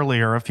trilogy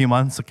earlier, a few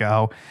months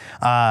ago,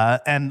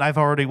 and I've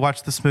already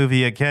watched this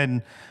movie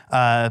again 2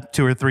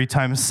 or 3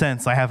 times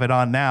since. I have it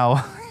on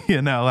now,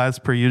 as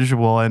per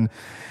usual. And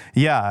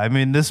yeah, I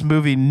mean, this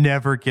movie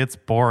never gets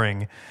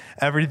boring.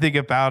 Everything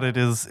about it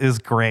is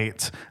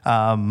great.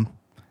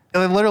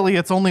 Literally,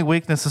 its only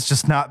weakness is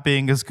just not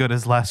being as good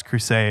as Last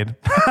Crusade.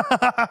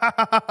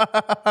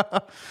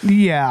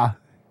 Yeah,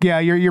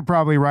 you're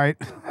probably right.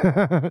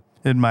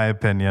 In my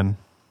opinion.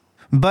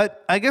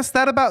 But I guess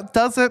that about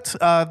does it.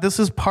 This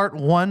is part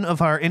 1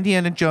 of our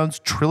Indiana Jones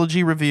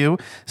trilogy review.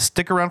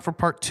 Stick around for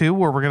part 2,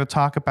 where we're going to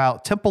talk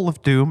about Temple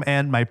of Doom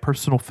and my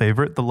personal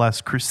favorite, The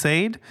Last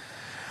Crusade.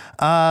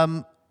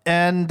 And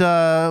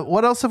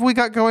what else have we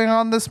got going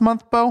on this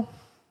month, Bo?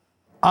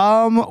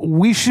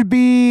 We should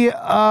be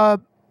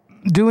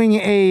doing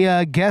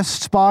a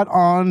guest spot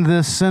on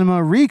the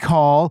Cinema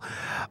Recall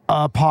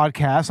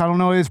podcast. I don't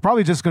know. It's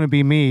probably just going to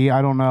be me.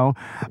 I don't know.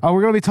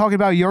 We're going to be talking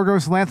about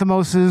Yorgos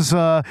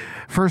Lanthimos'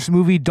 first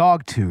movie,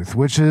 Dogtooth,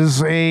 which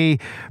is a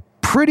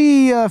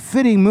pretty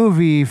fitting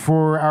movie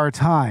for our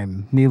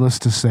time, needless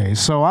to say.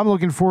 So I'm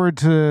looking forward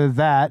to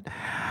that.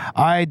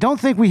 I don't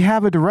think we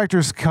have a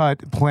director's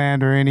cut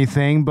planned or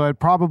anything, but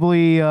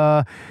probably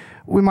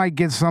we might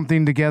get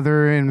something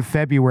together in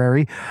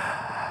February.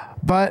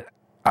 But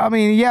I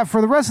mean, yeah,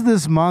 for the rest of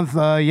this month,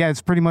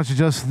 it's pretty much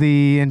just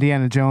the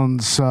Indiana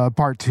Jones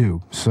part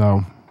 2.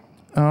 So,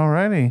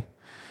 alrighty.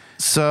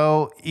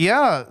 So,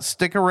 yeah,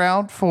 stick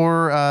around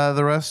for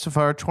the rest of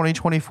our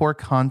 2024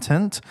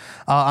 content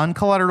on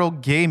Collateral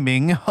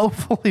Gaming.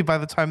 Hopefully, by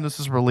the time this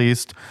is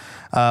released,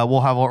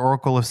 we'll have our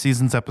Oracle of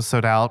Seasons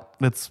episode out.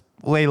 It's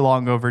way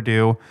long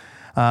overdue.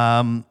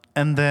 And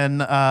then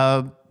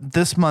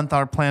this month,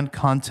 our planned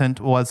content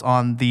was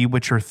on The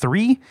Witcher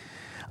 3,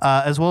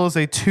 as well as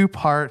a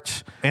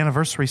 2-part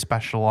anniversary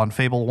special on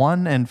Fable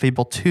 1 and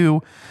Fable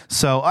 2.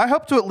 So I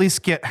hope to at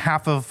least get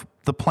half of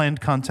the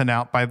planned content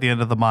out by the end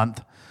of the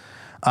month.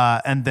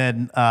 And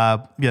then,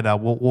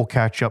 we'll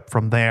catch up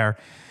from there.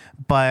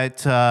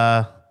 But,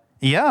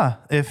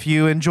 if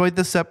you enjoyed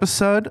this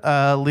episode,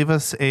 leave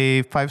us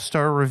a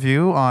 5-star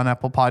review on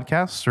Apple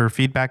Podcasts or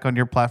feedback on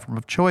your platform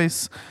of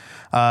choice.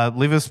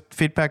 Leave us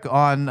feedback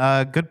on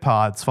Good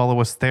Pods.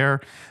 Follow us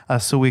there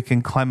so we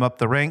can climb up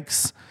the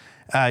ranks.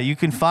 You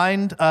can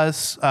find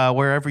us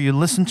wherever you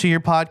listen to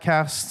your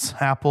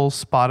podcasts, Apple,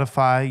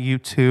 Spotify,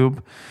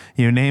 YouTube,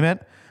 you name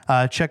it.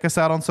 Check us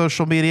out on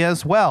social media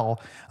as well,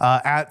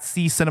 at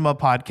C Cinema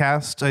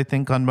Podcast. I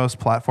think on most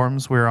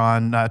platforms. We're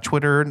on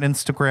Twitter and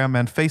Instagram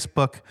and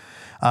Facebook.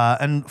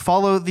 And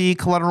follow the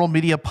Collateral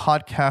Media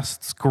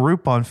Podcasts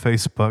group on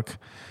Facebook.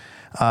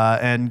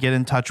 And get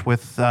in touch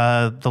with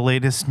the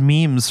latest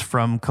memes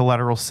from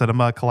Collateral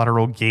Cinema,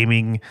 Collateral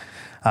Gaming,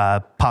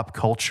 pop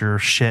culture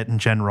shit in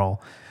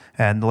general,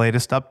 and the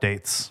latest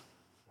updates.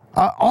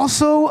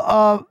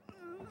 Also,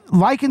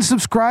 like and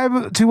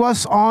subscribe to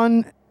us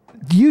on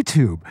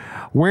YouTube,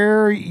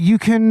 where you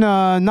can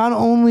not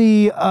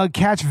only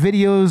catch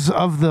videos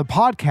of the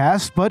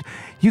podcast, but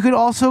you could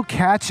also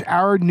catch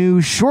our new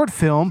short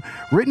film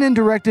written and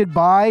directed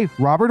by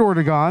Robert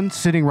Ortegon,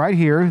 sitting right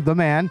here, the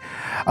man,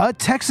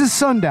 Texas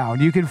Sundown.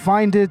 You can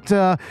find it,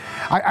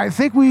 I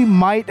think we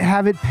might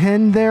have it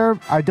pinned there,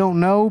 I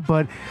don't know,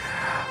 but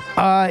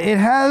it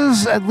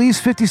has at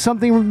least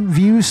 50-something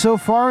views so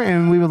far,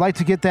 and we would like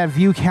to get that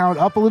view count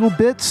up a little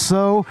bit,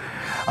 so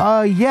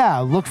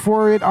look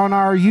for it on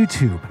our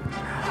YouTube.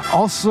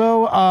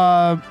 Also,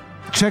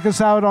 check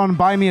us out on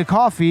Buy Me a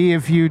Coffee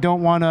if you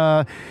don't want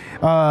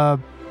to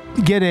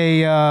get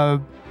a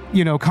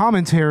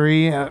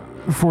commentary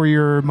for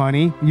your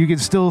money. You can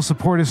still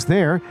support us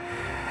there.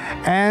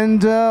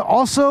 And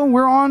also,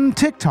 we're on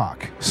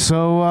TikTok,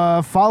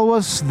 so follow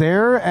us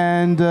there,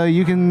 and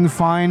you can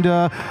find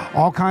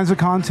all kinds of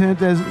content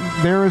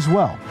there as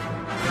well.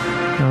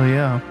 Hell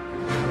yeah.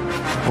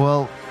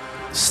 Well,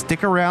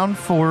 stick around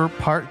for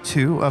part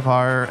 2 of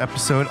our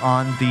episode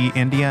on the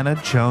Indiana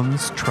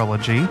Jones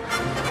trilogy,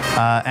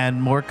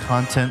 and more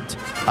content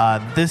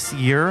this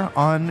year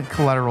on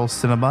Collateral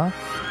Cinema.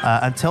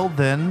 Until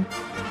then,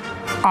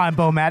 I'm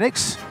Bo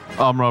Maddox.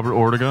 I'm Robert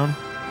Ortegon.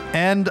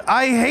 And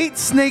I hate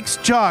Snake's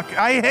Jock.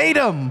 I hate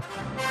him.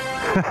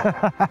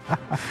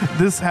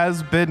 This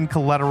has been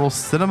Collateral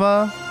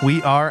Cinema.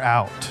 We are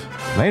out.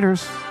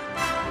 Laters.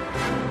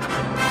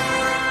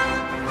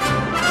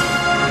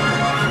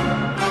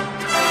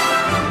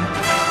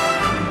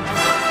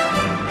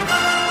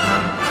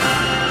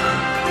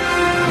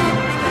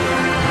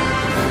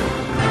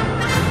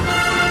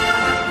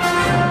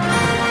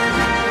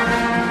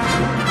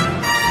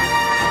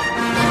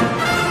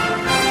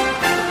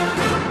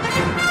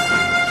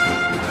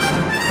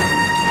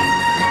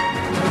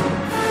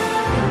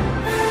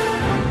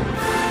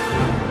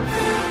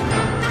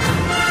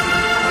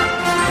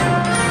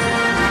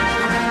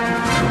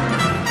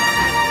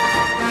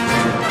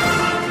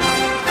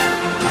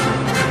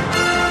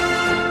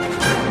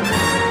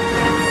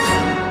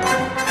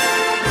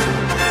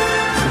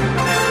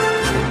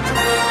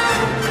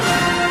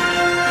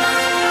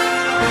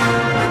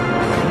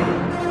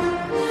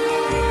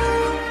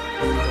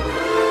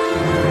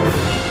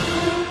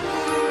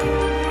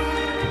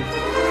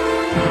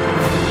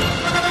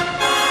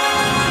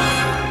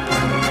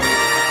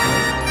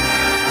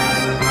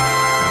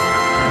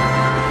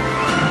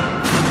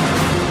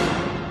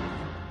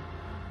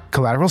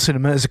 Collateral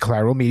Cinema is a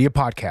Collateral Media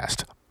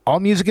podcast. All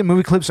music and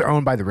movie clips are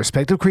owned by the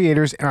respective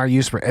creators and are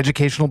used for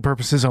educational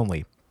purposes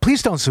only.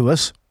 Please don't sue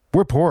us.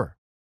 We're poor.